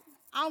that.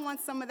 I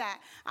want some of that.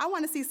 I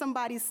want to see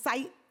somebody's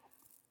sight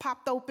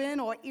popped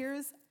open or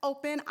ears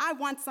open. I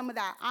want some of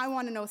that. I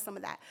want to know some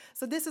of that.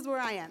 So this is where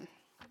I am.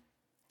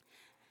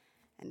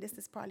 And this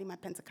is probably my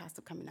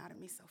Pentecostal coming out of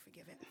me, so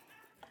forgive it.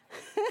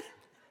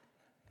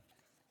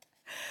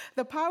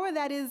 The power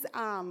that is,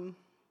 I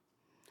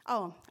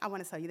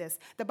want to tell you this.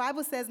 The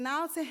Bible says,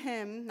 now to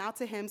him,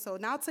 so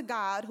now to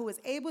God, who is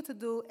able to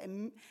do,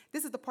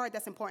 this is the part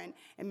that's important,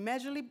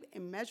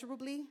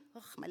 immeasurably,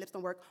 my lips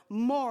don't work,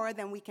 more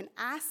than we can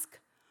ask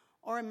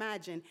or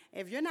imagine.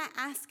 If you're not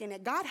asking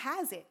it, God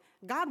has it.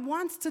 God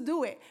wants to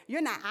do it.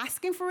 You're not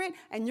asking for it,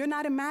 and you're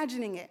not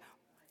imagining it.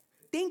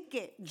 Think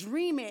it,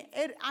 dream it.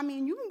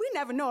 We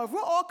never know. If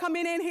we're all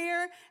coming in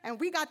here and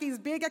we got these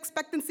big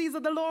expectancies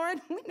of the Lord,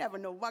 we never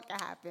know what can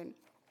happen.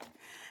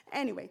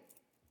 Anyway.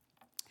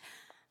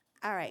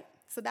 All right.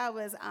 So that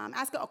was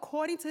ask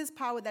according to his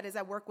power that is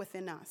at work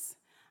within us.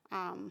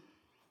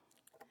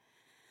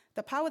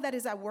 The power that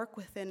is at work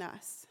within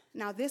us.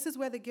 Now, this is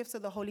where the gifts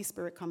of the Holy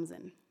Spirit comes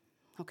in.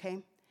 Okay?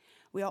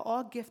 We are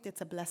all gifted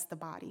to bless the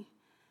body,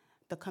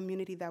 the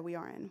community that we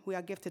are in. We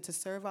are gifted to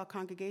serve our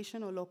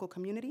congregation or local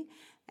community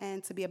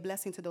and to be a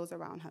blessing to those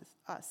around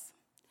us.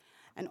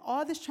 And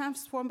all this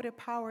transformative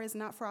power is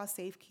not for our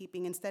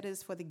safekeeping. Instead, it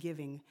is for the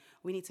giving.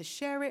 We need to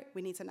share it.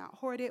 We need to not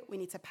hoard it. We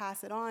need to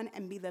pass it on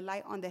and be the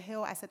light on the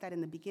hill. I said that in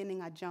the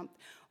beginning. I jumped.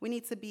 We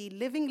need to be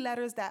living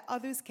letters that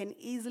others can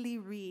easily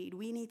read.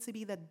 We need to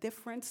be the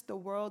difference the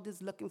world is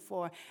looking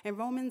for. In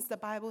Romans, the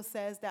Bible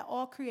says that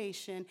all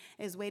creation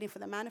is waiting for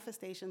the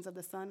manifestations of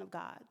the Son of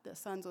God, the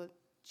sons or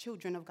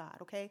children of God,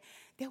 okay?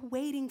 They're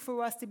waiting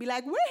for us to be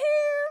like, we're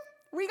here.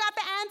 We got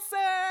the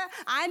answer.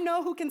 I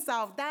know who can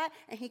solve that,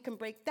 and he can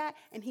break that,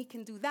 and he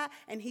can do that,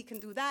 and he can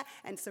do that,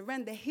 and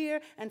surrender here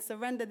and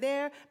surrender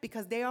there,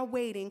 because they are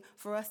waiting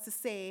for us to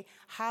say,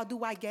 how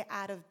do I get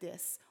out of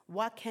this?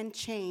 What can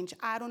change?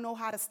 I don't know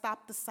how to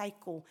stop the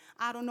cycle.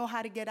 I don't know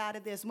how to get out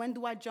of this. When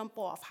do I jump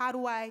off? How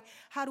do I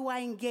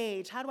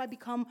engage? How do I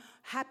become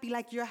happy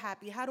like you're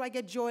happy? How do I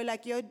get joy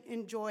like you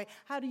enjoy?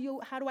 How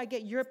do I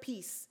get your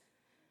peace?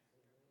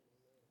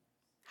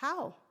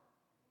 How?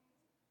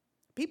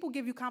 People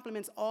give you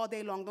compliments all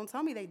day long. Don't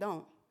tell me they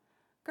don't.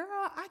 Girl,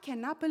 I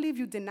cannot believe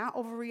you did not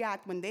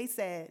overreact when they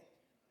said.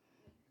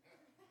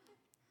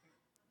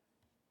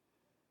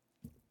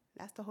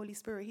 That's the Holy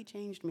Spirit. He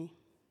changed me.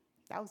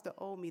 That was the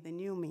old me, the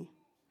new me.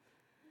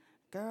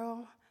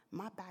 Girl,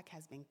 my back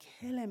has been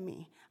killing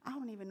me. I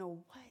don't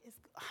know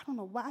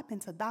what. I've been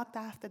to doctor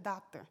after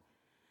doctor.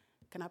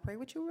 Can I pray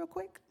with you real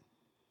quick?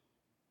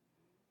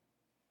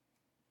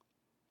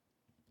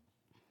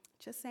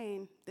 Just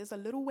saying, there's a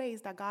little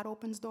ways that God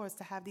opens doors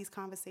to have these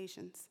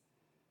conversations.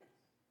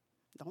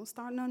 Don't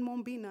start none,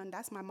 won't be none.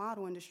 That's my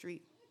motto in the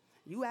street.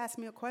 You ask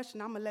me a question,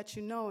 I'm going to let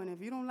you know. And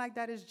if you don't like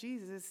that as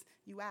Jesus,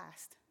 you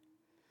asked.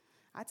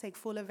 I take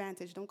full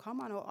advantage. Don't come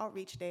on an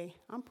outreach day.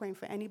 I'm praying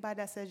for anybody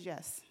that says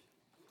yes.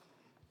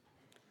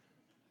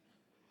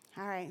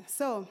 All right,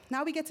 so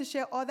now we get to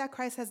share all that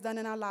Christ has done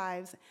in our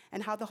lives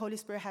and how the Holy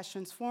Spirit has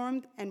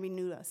transformed and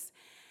renewed us.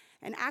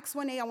 And Acts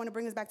 1:8, I want to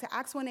bring us back to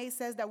Acts 1:8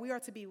 says that we are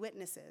to be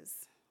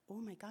witnesses.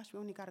 Oh my gosh, we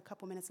only got a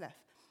couple minutes left.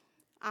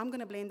 I'm going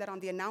to blame that on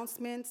the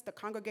announcements, the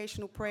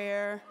congregational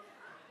prayer,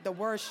 the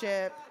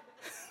worship.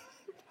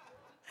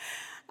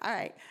 All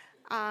right.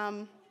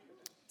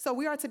 So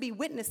we are to be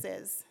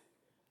witnesses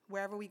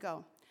wherever we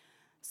go.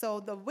 So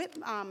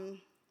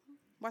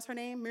what's her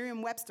name?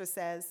 Merriam-Webster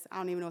says, I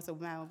don't even know if it's a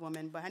man or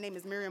woman, but her name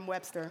is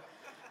Merriam-Webster.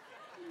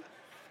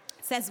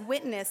 Says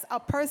witness, a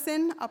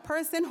person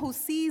who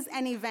sees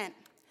an event.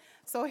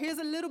 So here's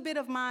a little bit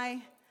of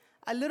my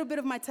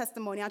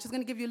testimony. I'm just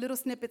going to give you little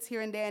snippets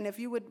here and there, and if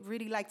you would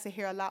really like to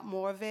hear a lot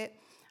more of it,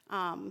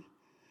 I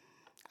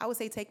would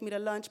say take me to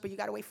lunch, but you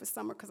got to wait for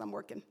summer because I'm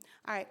working.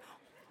 All right.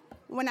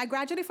 When I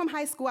graduated from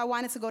high school, I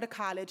wanted to go to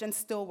college and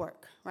still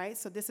work, right?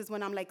 So this is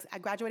when I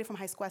graduated from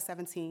high school at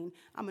 17.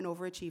 I'm an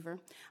overachiever.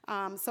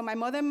 So my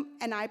mother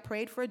and I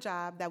prayed for a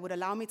job that would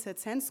allow me to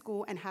attend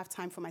school and have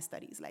time for my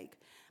studies. Like,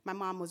 my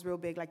mom was real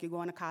big, like, you're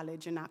going to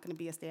college, you're not going to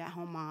be a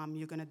stay-at-home mom,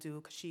 you're going to do,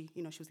 because she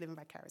was living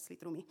vicariously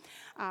through me.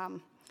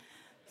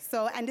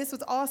 And this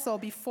was also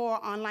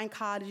before online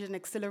college and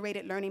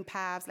accelerated learning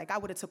paths. Like, I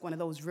would have took one of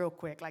those real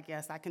quick. Like,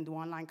 yes, I can do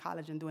online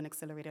college and do an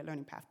accelerated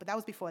learning path. But that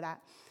was before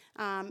that.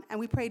 And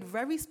we prayed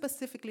very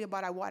specifically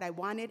about what I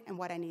wanted and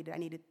what I needed. I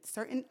needed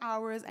certain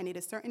hours. I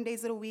needed certain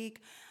days of the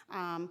week.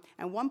 And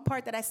one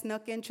part that I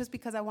snuck in, just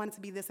because I wanted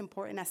to be this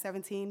important at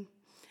 17,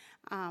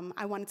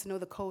 I wanted to know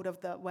the code of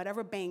the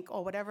whatever bank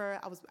or whatever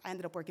I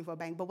ended up working for a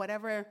bank, but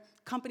whatever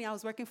company I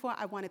was working for,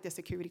 I wanted the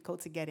security code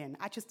to get in.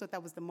 I just thought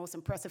that was the most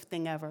impressive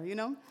thing ever, you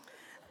know?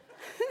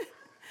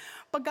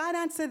 But God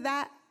answered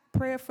that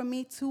prayer for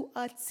me to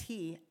a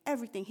T.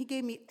 Everything. He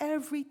gave me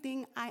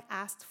everything I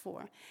asked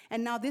for.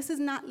 And now this is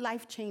not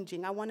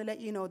life-changing. I want to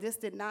let you know this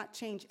did not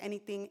change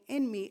anything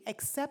in me,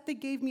 except it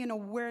gave me an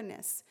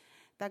awareness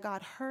that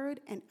God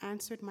heard and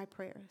answered my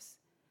prayers.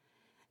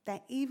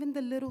 That even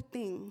the little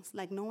things,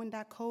 like knowing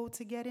that code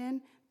to get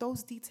in,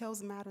 those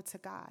details matter to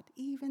God.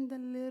 Even the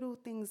little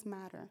things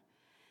matter.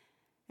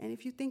 And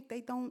if you think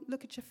they don't,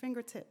 look at your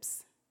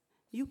fingertips.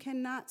 You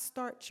cannot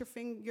start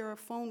your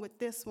phone with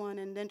this one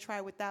and then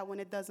try with that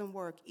one. It doesn't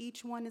work.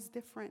 Each one is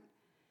different.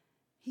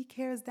 He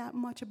cares that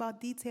much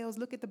about details.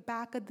 Look at the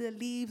back of the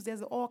leaves.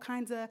 There's all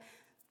kinds of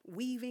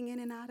weaving in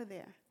and out of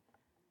there.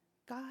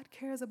 God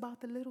cares about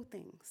the little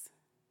things.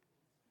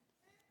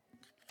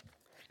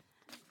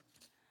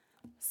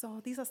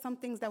 So these are some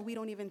things that we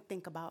don't even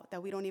think about,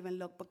 that we don't even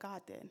look, but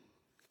God did.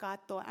 God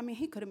thought,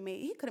 he could have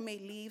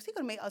made leaves. He could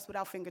have made us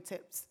without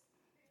fingertips.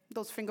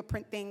 Those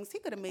fingerprint things, he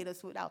could have made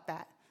us without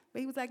that. But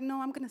he was like,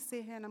 no, I'm going to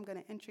sit here and I'm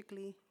going to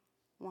intricately,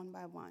 one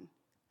by one,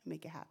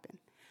 make it happen.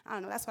 I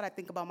don't know, that's what I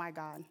think about my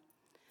God.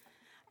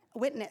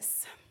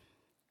 Witness,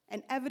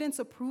 an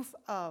evidence or proof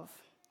of.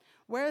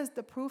 Where is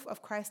the proof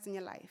of Christ in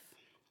your life?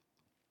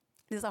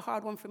 This is a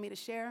hard one for me to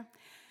share,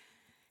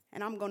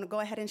 and I'm going to go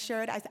ahead and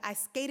share it. I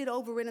skated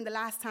over it in the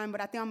last time, but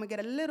I think I'm going to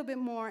get a little bit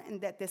more in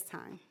depth this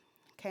time,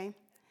 okay?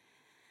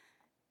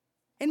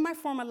 In my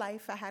former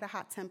life, I had a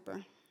hot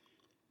temper.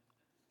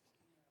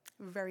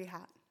 Very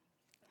hot.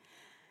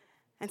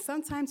 And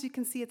sometimes you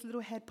can see its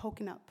little head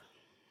poking up.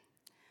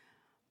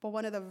 But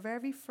one of the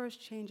very first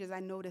changes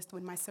I noticed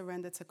with my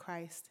surrender to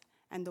Christ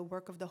and the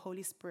work of the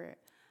Holy Spirit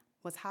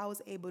was how I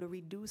was able to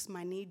reduce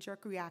my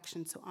knee-jerk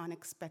reaction to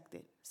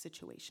unexpected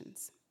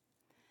situations.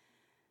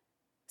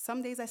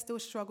 Some days I still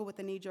struggle with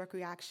the knee-jerk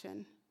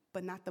reaction,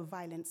 but not the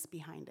violence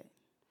behind it.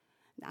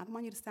 Now, I don't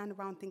want you to stand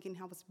around thinking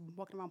I was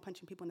walking around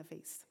punching people in the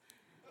face.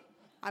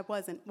 I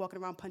wasn't walking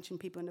around punching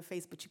people in the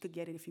face, but you could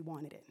get it if you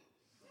wanted it.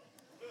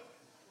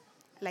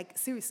 Like,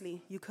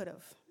 seriously, you could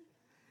have.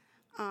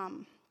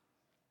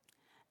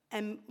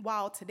 And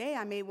while today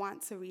I may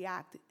want to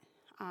react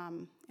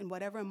in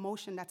whatever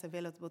emotion that's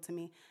available to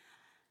me,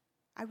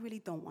 I really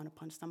don't want to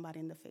punch somebody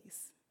in the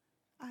face.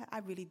 I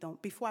really don't.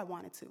 Before I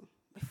wanted to.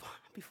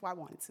 Before I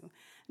wanted to.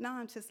 Now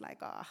I'm just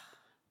like,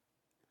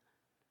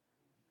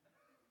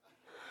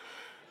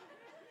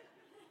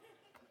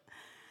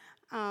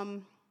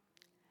 and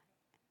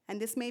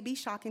this may be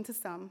shocking to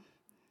some,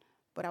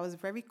 but I was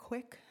very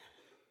quick,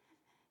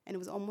 and it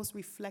was almost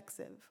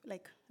reflexive.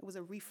 Like, it was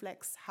a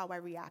reflex how I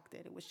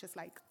reacted. It was just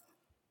like,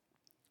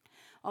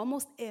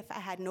 almost if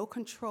I had no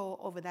control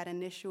over that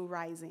initial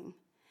rising.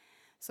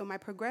 So my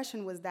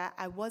progression was that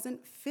I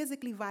wasn't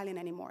physically violent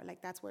anymore.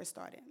 Like, that's where it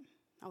started.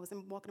 I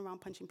wasn't walking around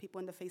punching people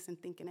in the face and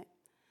thinking it.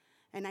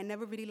 And I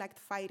never really liked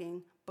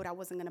fighting, but I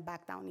wasn't going to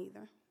back down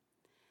either.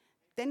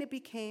 Then it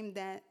became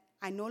that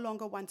I no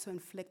longer want to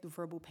inflict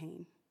verbal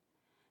pain.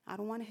 I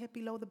don't want to hit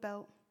below the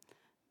belt.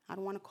 I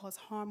don't want to cause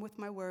harm with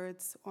my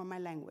words or my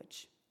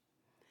language.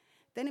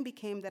 Then it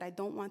became that I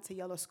don't want to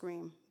yell or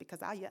scream,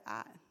 because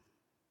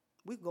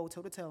we go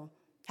toe to toe.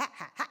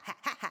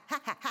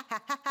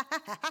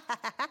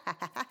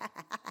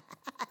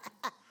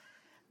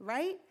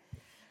 Right?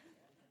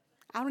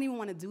 I don't even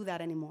want to do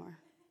that anymore.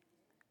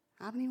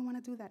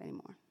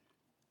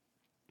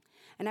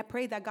 And I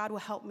prayed that God will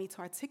help me to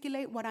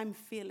articulate what I'm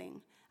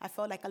feeling. I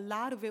felt like a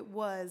lot of it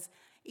was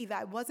either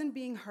I wasn't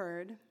being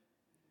heard,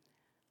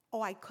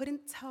 or I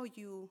couldn't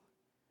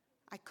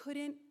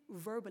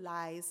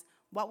verbalize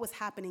what was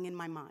happening in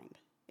my mind,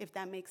 if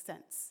that makes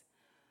sense.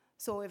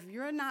 So if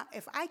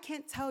I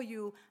can't tell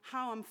you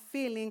how I'm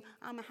feeling,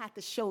 I'm going to have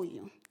to show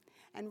you.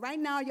 And right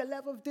now, your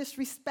level of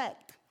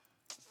disrespect.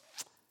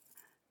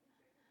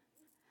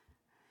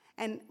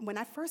 And when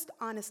I first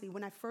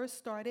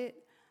started,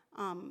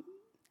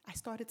 I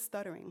started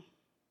stuttering.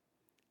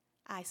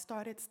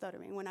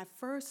 When I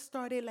first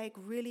started, like,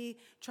 really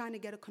trying to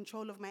get a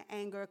control of my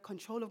anger,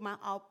 control of my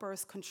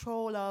outbursts,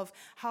 control of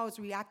how I was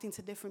reacting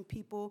to different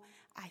people,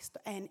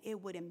 and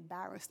it would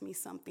embarrass me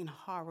something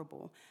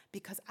horrible,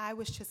 because I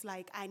was just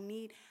like,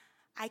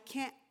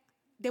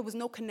 there was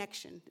no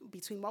connection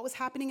between what was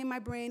happening in my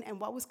brain and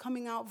what was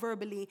coming out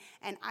verbally,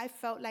 and I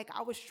felt like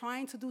I was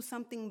trying to do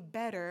something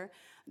better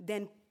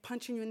than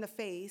punching you in the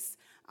face,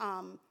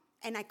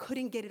 and I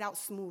couldn't get it out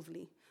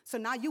smoothly. So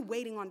now you're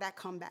waiting on that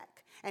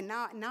comeback. And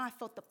now I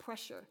felt the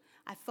pressure.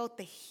 I felt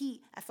the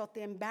heat. I felt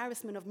the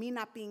embarrassment of me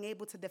not being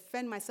able to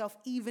defend myself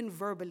even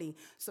verbally.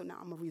 So now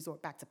I'm going to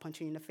resort back to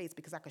punching you in the face,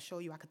 because I could show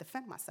you I could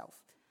defend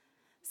myself.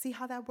 See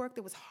how that worked?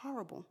 It was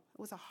horrible.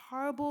 It was a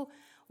horrible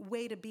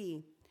way to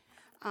be.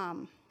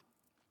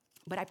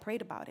 But I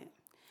prayed about it.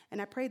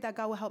 And I prayed that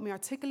God would help me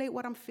articulate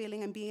what I'm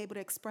feeling and being able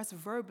to express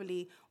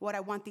verbally what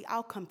I want the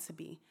outcome to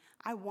be.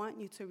 I want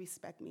you to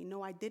respect me.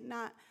 No, I did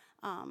not.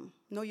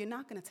 No, you're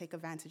not going to take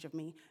advantage of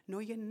me. No,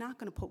 you're not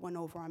going to put one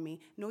over on me.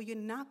 No, you're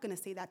not going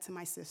to say that to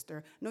my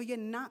sister. No, you're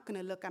not going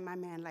to look at my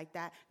man like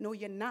that. No,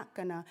 you're not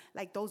going to,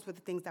 like, those were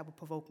the things that would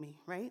provoke me,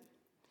 right?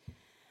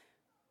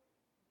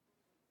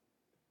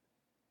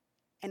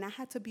 And I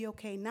had to be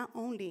okay not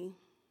only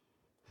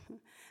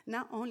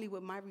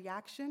with my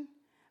reaction,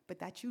 but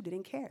that you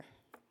didn't care.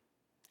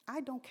 I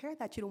don't care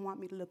that you don't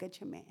want me to look at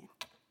your man.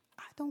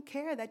 I don't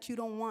care that you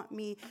don't want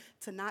me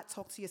to not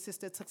talk to your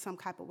sister some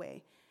type of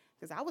way.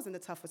 Because I wasn't the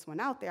toughest one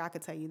out there, I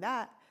could tell you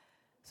that.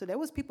 So there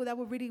was people that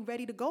were really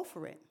ready to go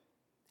for it.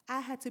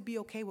 I had to be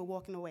okay with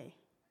walking away.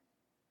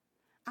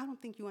 I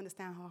don't think you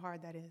understand how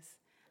hard that is.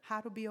 How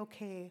to be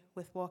okay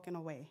with walking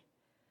away.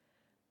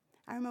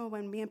 I remember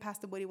when me and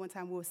Pastor Woody one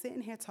time, we were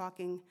sitting here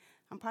talking.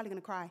 I'm probably going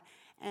to cry.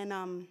 And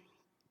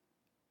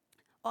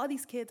all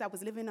these kids, I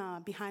was living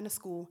behind a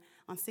school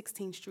on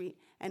 16th Street.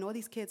 And all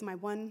these kids, my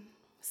one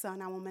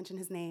son, I won't mention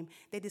his name,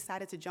 they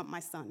decided to jump my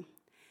son.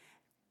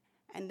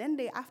 And then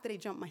after they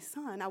jumped my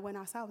son, I went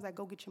outside. I was like,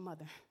 go get your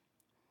mother.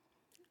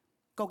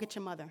 Go get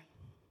your mother.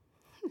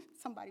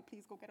 Somebody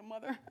please go get a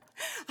mother.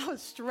 I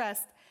was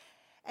stressed.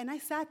 And I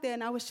sat there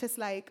and I was just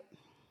like,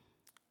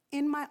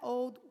 in my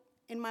old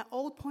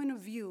point of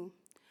view,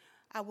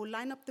 I will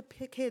line up the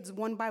kids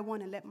one by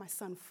one and let my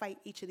son fight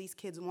each of these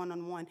kids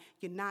one-on-one.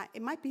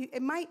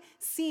 It might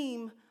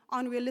seem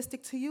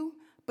unrealistic to you,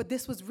 but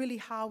this was really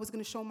how I was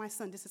going to show my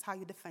son, this is how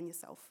you defend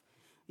yourself.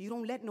 You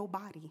don't let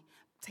nobody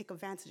take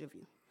advantage of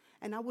you.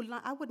 And I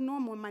would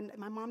normally,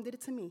 my mom did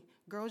it to me.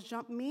 Girls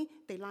jumped me,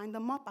 they lined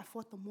them up, I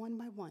fought them one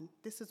by one.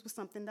 This was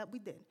something that we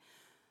did.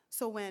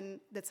 So when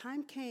the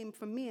time came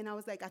for me, and I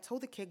was like, I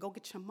told the kid, go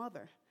get your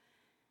mother.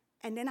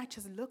 And then I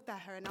just looked at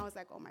her, and I was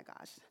like, oh my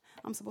gosh,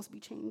 I'm supposed to be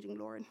changing,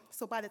 Lord.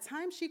 So by the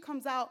time she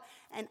comes out,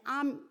 and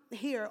I'm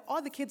here,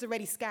 all the kids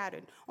already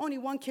scattered. Only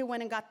one kid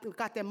went and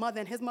got their mother,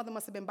 and his mother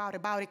must have been about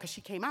it because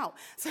she came out.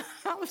 So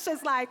I was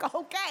just like,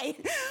 okay,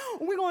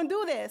 we're going to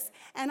do this.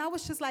 And I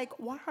was just like,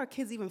 why are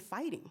kids even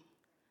fighting?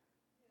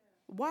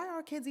 Why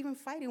are kids even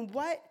fighting?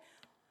 What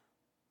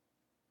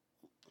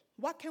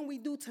can we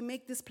do to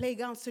make this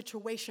playground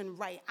situation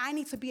right? I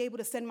need to be able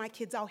to send my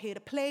kids out here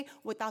to play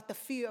without the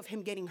fear of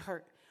him getting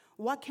hurt.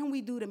 What can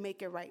we do to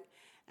make it right?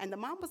 And the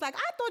mom was like,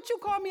 I thought you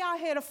called me out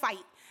here to fight.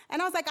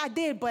 And I was like, I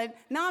did, but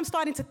now I'm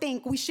starting to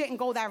think we shouldn't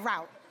go that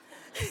route.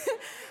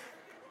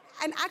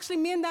 And actually,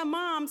 me and that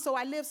mom, so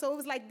it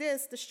was like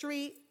this, the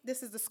street,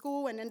 this is the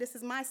school, and then this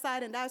is my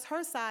side, and that's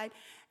her side.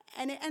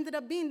 And it ended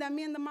up being that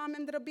me and the mom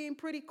ended up being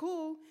pretty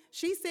cool.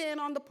 She's sitting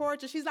on the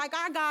porch, and she's like,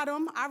 I got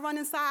him. I run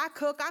inside, I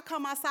cook, I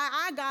come outside,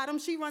 I got him.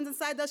 She runs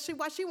inside, does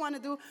what she want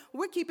to do.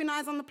 We're keeping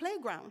eyes on the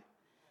playground.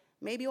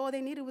 Maybe all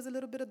they needed was a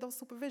little bit of those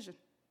supervision.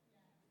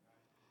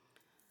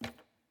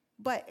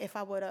 But if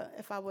I would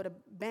have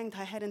banged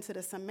her head into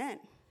the cement,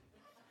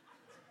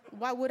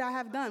 what would I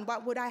have done?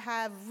 What would I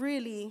have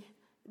really?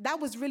 That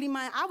was really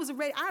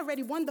I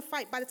already won the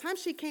fight. By the time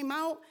she came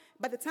out,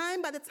 by the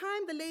time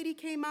the lady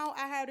came out,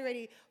 I had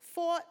already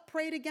fought,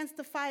 prayed against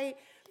the fight,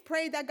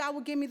 prayed that God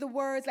would give me the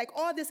words. Like,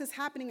 all this is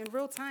happening in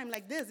real time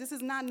like this. This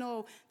is not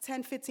no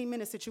 10,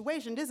 15-minute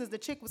situation. This is the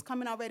chick was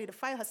coming out ready to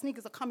fight. Her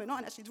sneakers are coming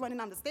on as she's running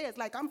down the stairs.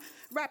 Like, I'm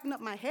wrapping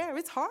up my hair.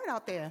 It's hard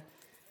out there.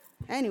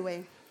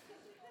 Anyway.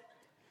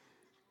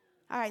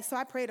 All right, so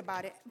I prayed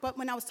about it. But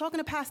when I was talking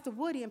to Pastor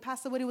Woody, and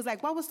Pastor Woody was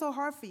like, what was so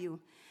hard for you?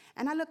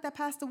 And I looked at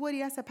Pastor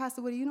Woody. I said,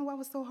 Pastor Woody, you know what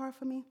was so hard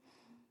for me?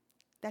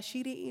 That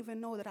she didn't even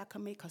know that I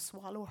could make her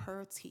swallow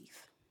her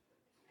teeth.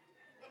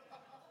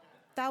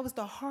 That was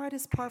the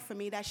hardest part for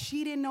me, that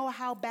she didn't know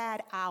how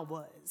bad I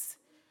was.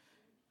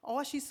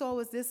 All she saw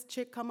was this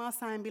chick come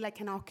outside and be like,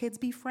 can our kids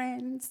be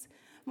friends?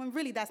 When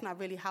really, that's not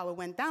really how it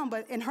went down.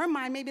 But in her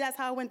mind, maybe that's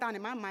how it went down.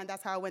 In my mind,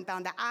 that's how it went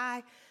down. That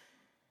I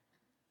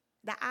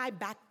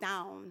backed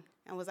down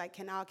and was like,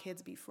 can our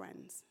kids be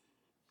friends?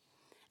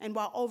 And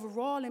while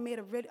overall it made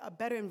a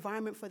better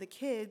environment for the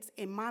kids,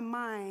 in my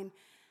mind,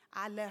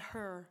 I let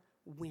her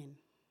win.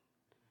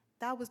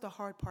 That was the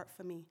hard part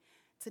for me.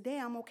 Today,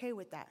 I'm okay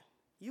with that.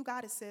 You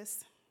got it,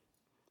 sis.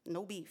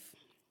 No beef.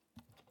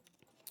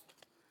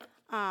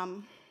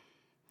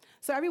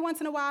 So every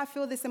once in a while, I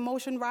feel this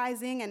emotion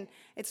rising, and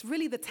it's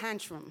really the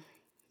tantrum.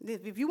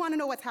 If you want to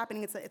know what's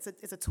happening, it's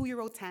a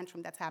 2-year-old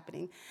tantrum that's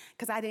happening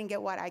because I didn't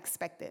get what I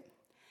expected.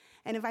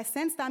 And if I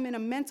sense that I'm in a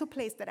mental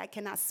place that I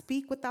cannot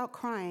speak without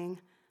crying,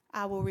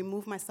 I will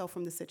remove myself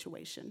from the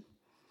situation.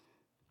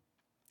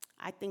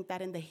 I think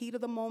that in the heat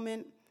of the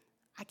moment,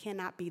 I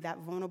cannot be that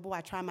vulnerable.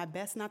 I try my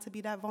best not to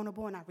be that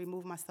vulnerable, and I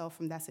remove myself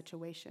from that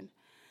situation.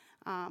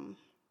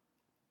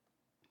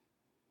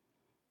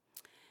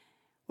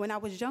 When I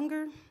was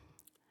younger,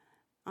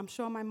 I'm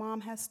sure my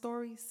mom has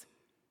stories.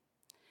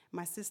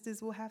 My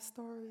sisters will have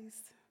stories.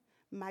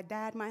 My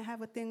dad might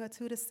have a thing or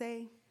two to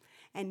say.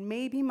 And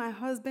maybe my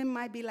husband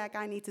might be like,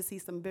 I need to see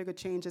some bigger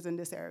changes in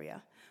this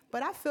area.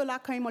 But I feel I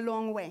came a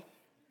long way.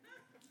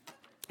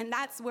 And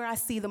that's where I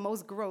see the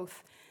most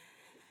growth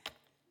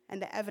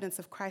and the evidence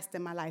of Christ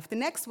in my life. The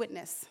next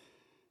witness,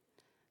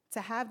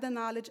 to have the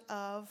knowledge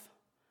of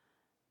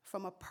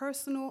from a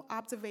personal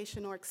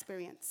observation or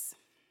experience.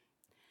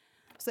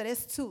 So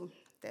there's two.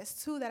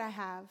 There's two that I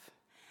have,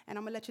 and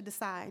I'm going to let you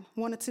decide.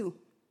 1 or 2?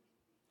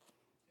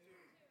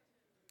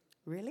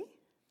 Really?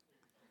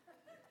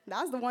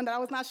 That was the one that I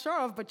was not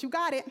sure of, but you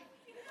got it.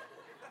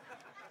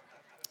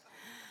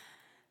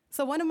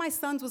 So one of my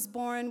sons was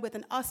born with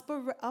an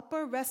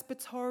upper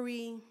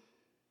respiratory,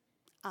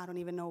 I don't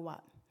even know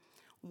what.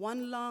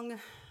 One lung,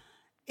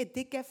 it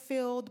did get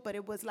filled, but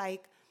it was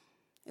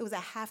at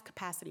half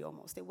capacity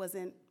almost. It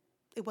wasn't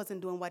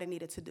doing what it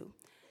needed to do.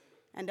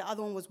 And the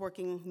other one was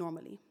working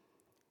normally.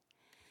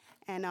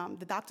 And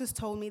the doctors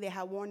told me, they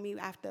had warned me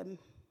after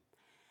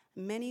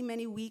many,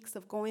 many weeks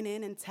of going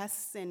in and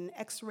tests and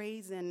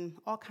x-rays and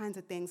all kinds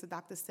of things, the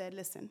doctor said,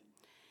 listen,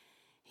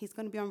 he's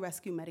going to be on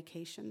rescue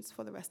medications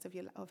for the rest of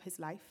his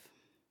life.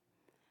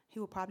 He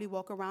will probably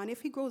walk around.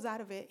 If he grows out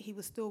of it, he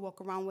will still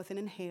walk around with an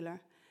inhaler.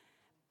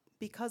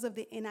 Because of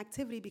the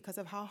inactivity, because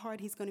of how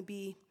hard he's going to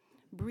be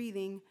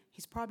breathing,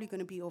 he's probably going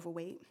to be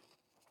overweight.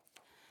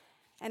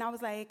 And I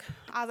was like,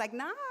 nah, I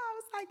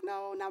was like,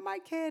 no, not my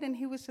kid. And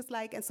he was just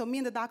like, and so me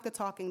and the doctor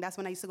talking, that's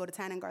when I used to go to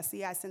Tan and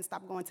Garcia. I since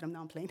stopped going to them.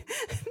 No, I'm playing.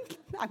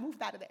 I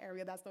moved out of the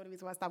area. That's the only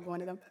reason why I stopped going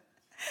to them.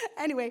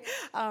 Anyway,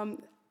 and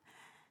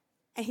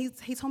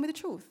he told me the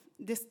truth.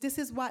 This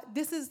is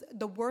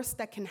the worst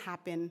that can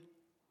happen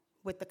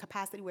with the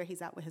capacity where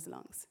he's at with his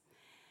lungs.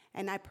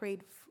 And I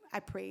prayed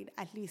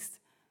at least,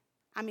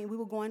 we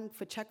were going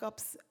for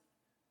checkups.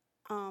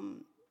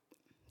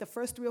 The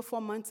first 3 or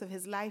 4 months of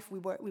his life, we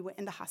were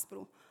in the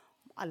hospital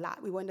a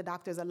lot. We were in the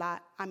doctors a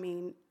lot.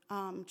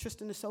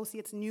 Tristan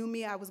Associates knew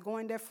me. I was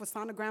going there for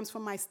sonograms for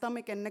my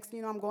stomach, and next thing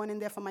you know, I'm going in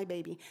there for my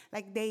baby.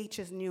 Like, they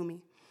just knew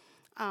me.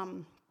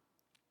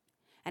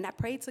 And I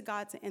prayed to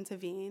God to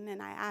intervene, and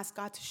I asked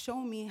God to show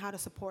me how to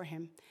support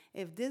him.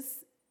 If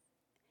this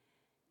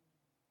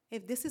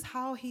is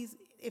how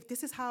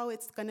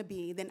it's going to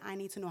be, then I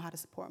need to know how to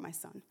support my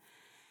son.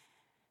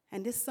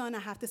 And this son, I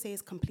have to say,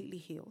 is completely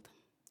healed.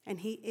 And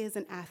he is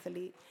an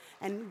athlete.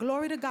 And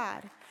glory to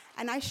God.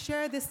 And I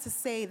share this to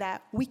say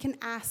that we can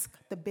ask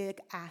the big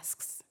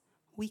asks.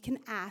 We can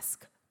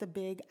ask the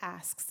big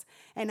asks.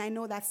 And I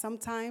know that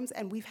sometimes,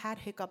 and we've had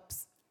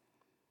hiccups,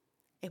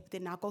 it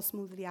did not go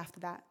smoothly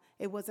after that.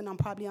 It wasn't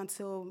probably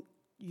until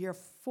year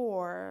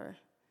 4,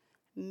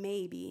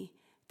 maybe,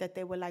 that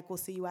they were like, we'll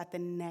see you at the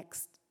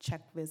next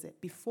check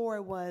visit. Before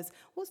it was,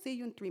 we'll see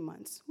you in 3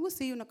 months. We'll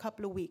see you in a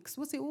couple of weeks.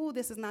 We'll see,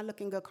 this is not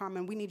looking good,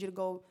 Carmen. We need you to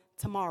go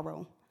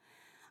tomorrow.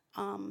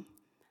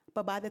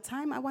 But by the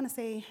time, I want to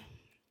say,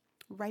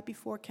 right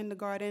before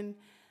kindergarten,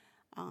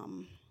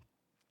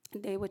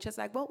 they were just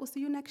like, well, we'll see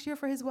you next year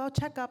for his well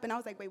checkup. And I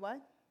was like, wait, what?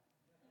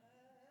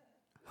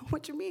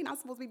 What you mean? I'm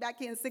supposed to be back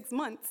here in 6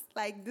 months.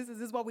 Like, this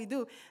is what we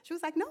do. She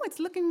was like, no, it's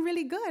looking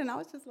really good. And I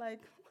was just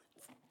like, what?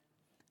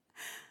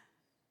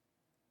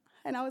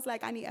 And I was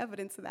like, I need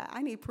evidence of that.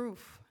 I need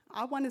proof.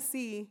 I want to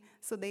see.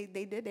 So they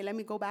did. They let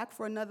me go back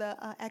for another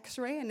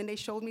x-ray, and then they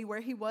showed me where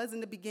he was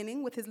in the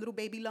beginning with his little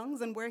baby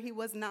lungs and where he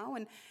was now,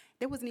 and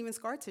there wasn't even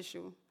scar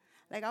tissue.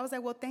 Like, I was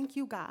like, well, thank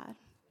you, God.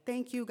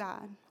 Thank you,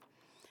 God.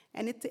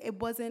 And it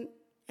wasn't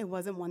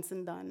once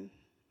and done.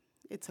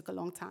 It took a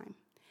long time.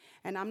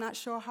 And I'm not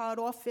sure how it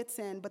all fits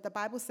in, but the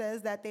Bible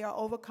says that they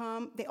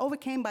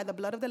overcame by the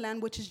blood of the Lamb,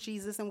 which is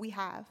Jesus, and we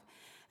have,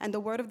 and the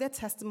word of their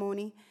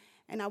testimony,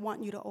 and I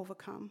want you to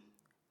overcome.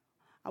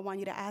 I want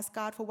you to ask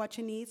God for what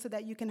you need so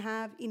that you can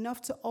have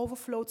enough to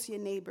overflow to your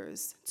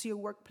neighbors, to your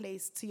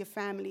workplace, to your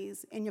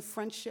families, in your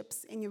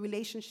friendships, in your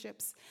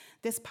relationships.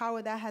 This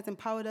power that has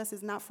empowered us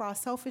is not for our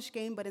selfish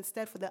gain, but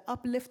instead for the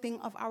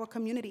uplifting of our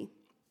community.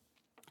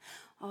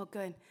 Oh,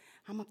 good.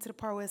 I'm up to the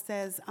part where it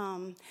says,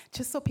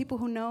 just so people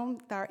who know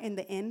that are in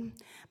the inn,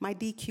 my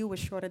DQ was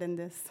shorter than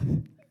this.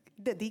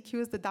 The DQ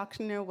is the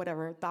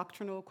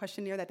doctrinal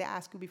questionnaire that they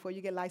ask you before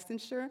you get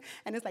licensure,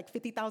 and it's like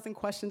 50,000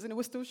 questions, and it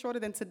was still shorter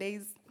than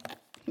today's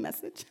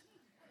message.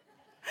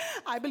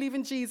 I believe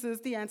in Jesus.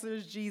 The answer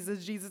is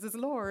Jesus. Jesus is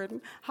Lord.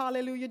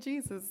 Hallelujah,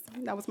 Jesus.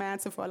 That was my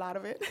answer for a lot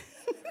of it.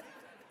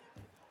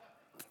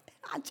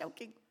 I'm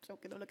joking.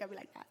 Don't look at me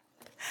like that.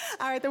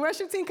 All right, the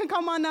worship team can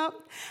come on up.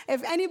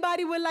 If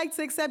anybody would like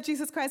to accept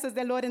Jesus Christ as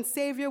their Lord and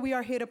Savior, we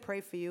are here to pray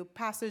for you.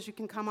 Pastors, you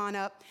can come on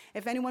up.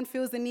 If anyone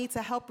feels the need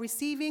to help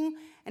receiving,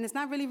 and it's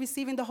not really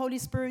receiving the Holy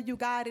Spirit, you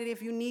got it.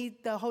 If you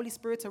need the Holy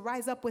Spirit to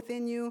rise up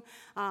within you,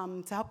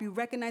 to help you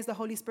recognize the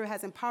Holy Spirit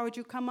has empowered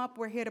you, come up.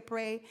 We're here to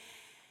pray.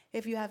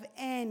 If you have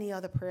any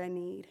other prayer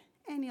need,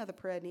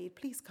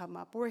 please come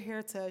up. We're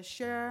here to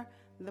share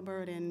the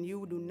burden.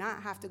 You do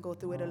not have to go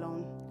through it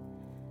alone.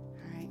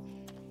 All right.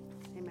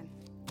 Amen.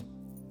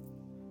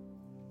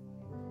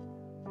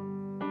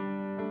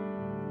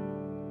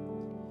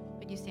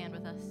 You stand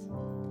with us.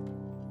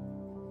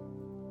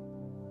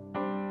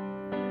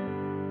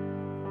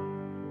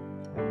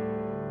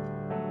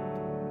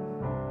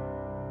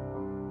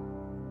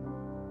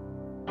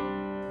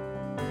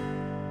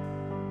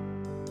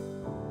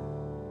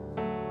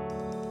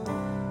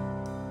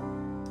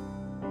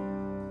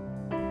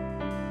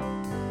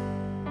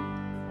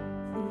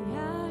 The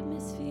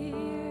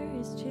atmosphere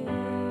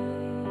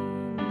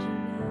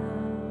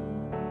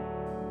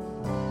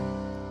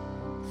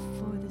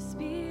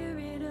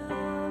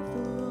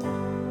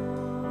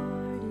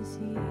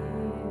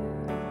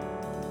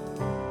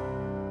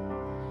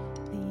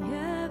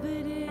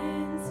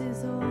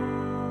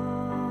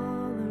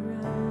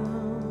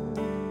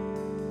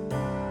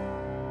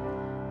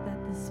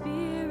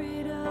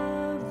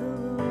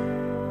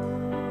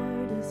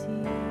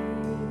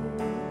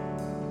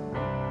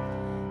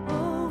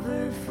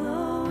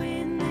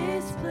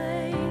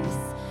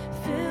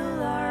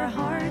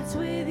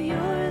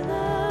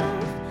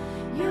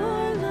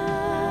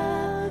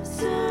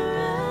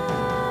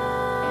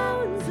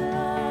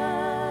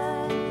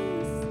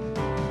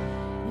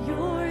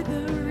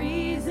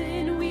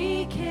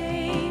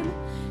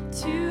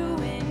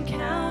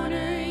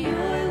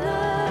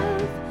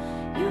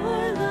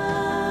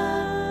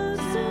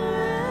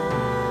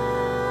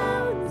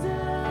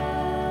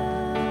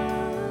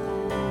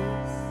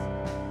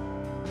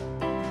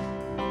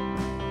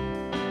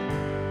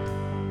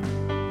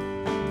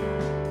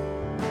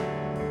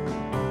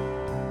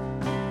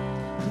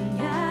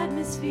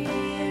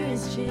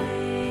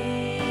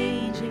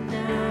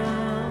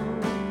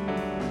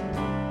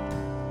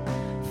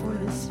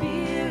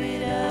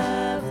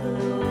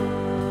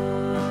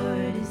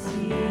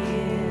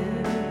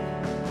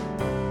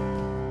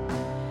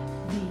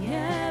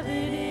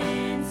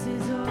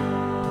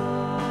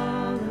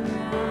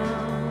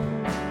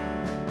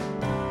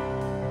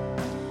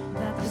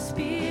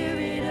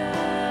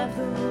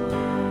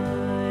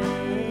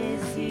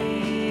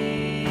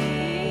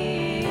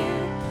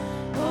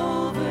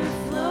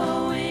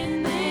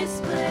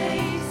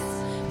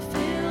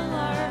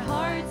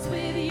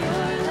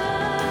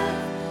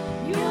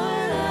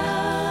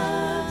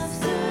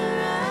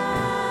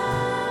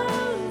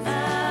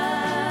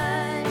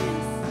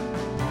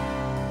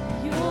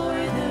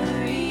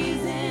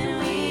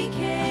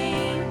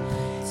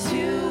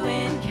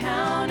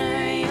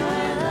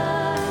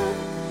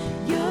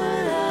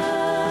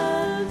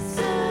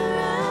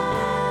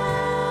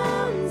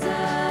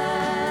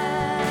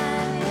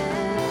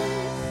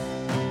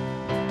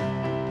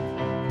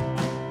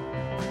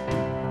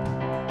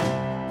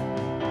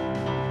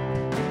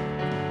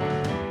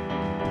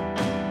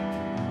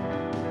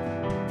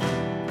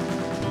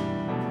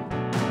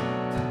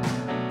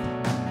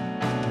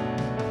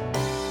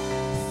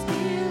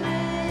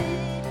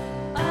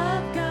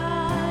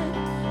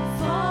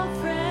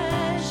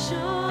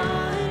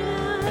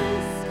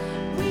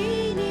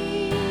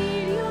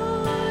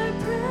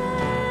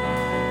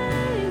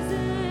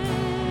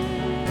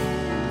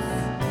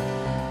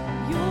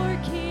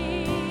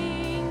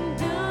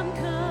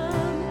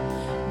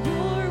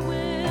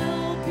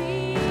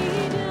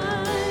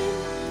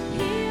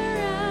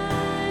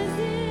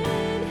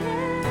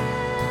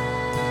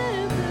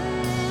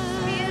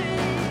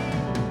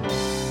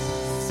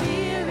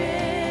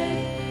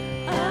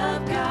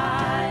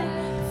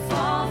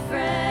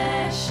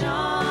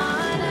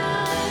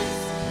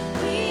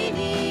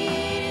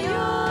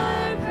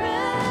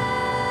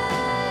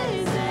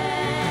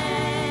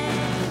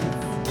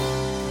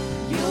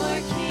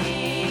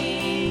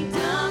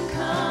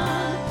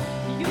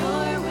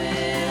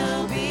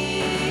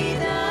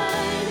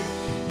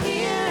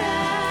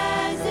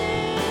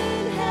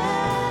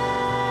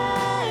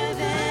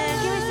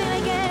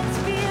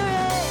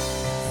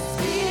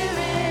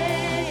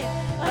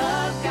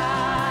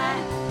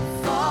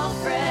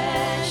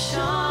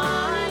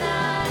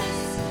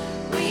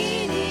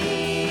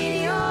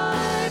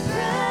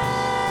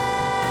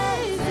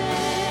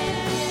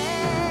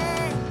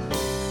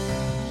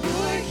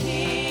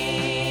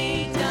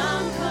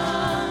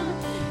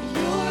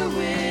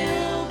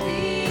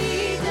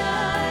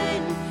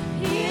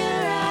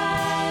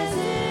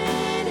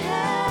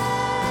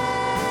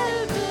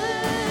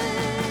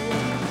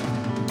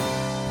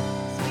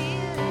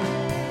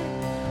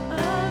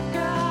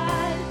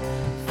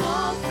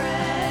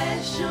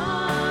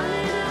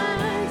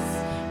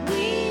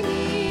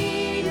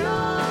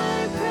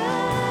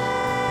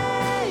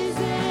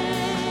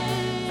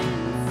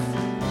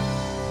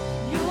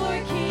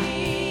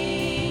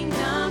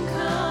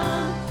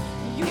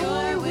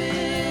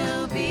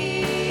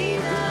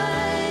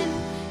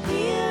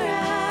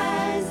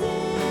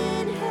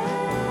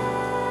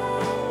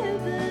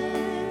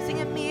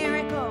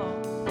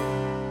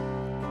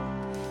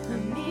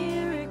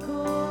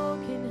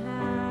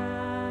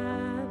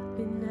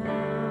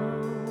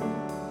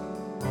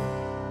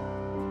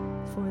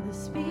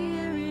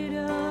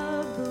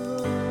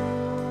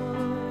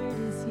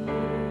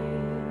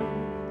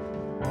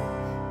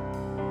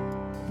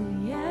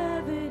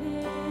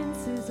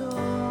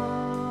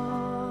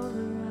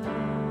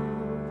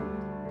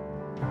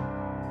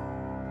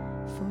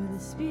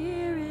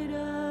Spirit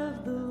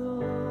of the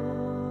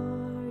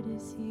Lord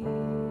is here.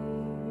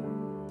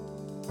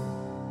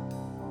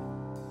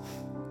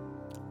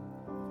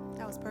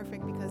 That was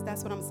perfect because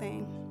that's what I'm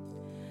saying.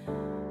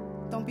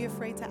 Don't be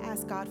afraid to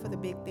ask God for the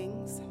big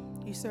things.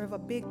 You serve a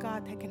big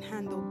God that can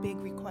handle big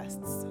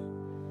requests.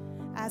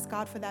 Ask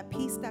God for that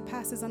peace that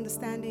passes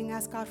understanding.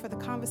 Ask God for the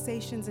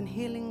conversations and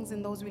healings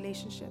in those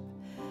relationships.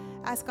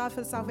 Ask God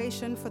for the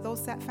salvation for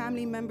those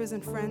family members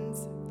and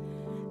friends.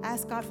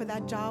 Ask God for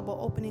that job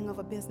or opening of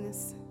a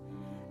business.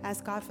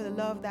 Ask God for the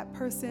love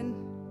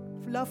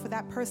for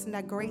that person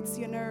that grates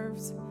your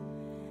nerves.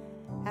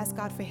 Ask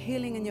God for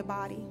healing in your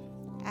body.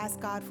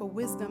 Ask God for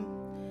wisdom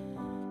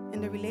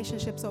in the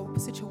relationships or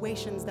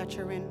situations that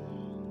you're in.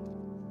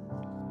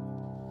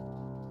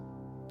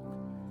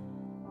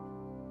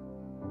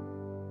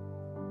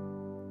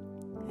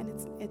 And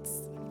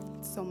it's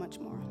so much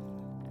more.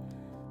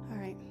 All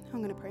right,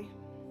 I'm going to pray.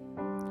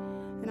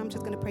 And I'm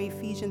just going to pray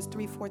Ephesians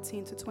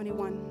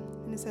 3:14-21.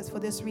 And it says, "For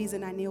this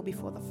reason I kneel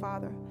before the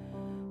Father,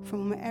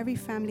 from whom every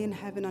family in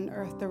heaven and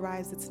earth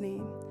derives its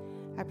name.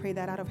 I pray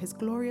that out of his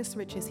glorious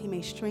riches he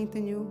may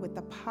strengthen you with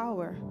the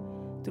power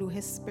through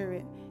his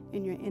Spirit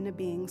in your inner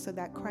being, so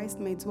that Christ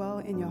may dwell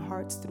in your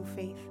hearts through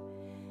faith.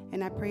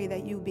 And I pray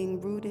that you, being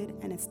rooted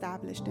and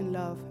established in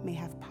love, may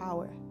have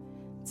power,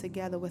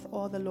 together with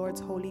all the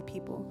Lord's holy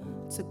people,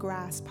 to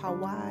grasp how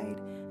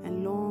wide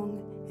and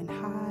long and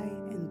high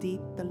and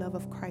deep the love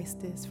of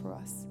Christ is for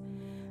us,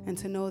 and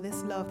to know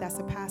this love that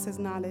surpasses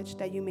knowledge,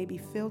 that you may be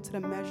filled to the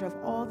measure of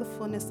all the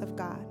fullness of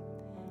God."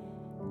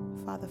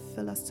 Father,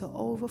 fill us to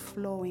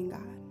overflowing,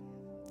 God.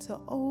 To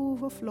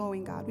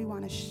overflowing, God. We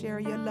want to share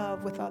your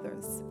love with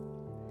others.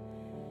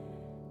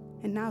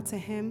 And now to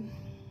him,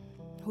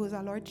 who is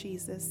our Lord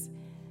Jesus,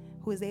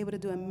 who is able to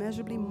do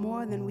immeasurably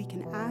more than we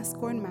can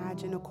ask or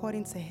imagine,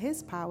 according to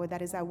his power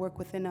that is at work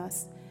within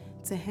us.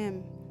 To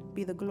him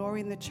be the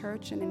glory in the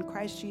church and in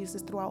Christ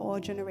Jesus throughout all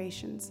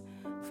generations,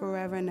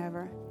 forever and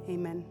ever.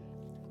 Amen.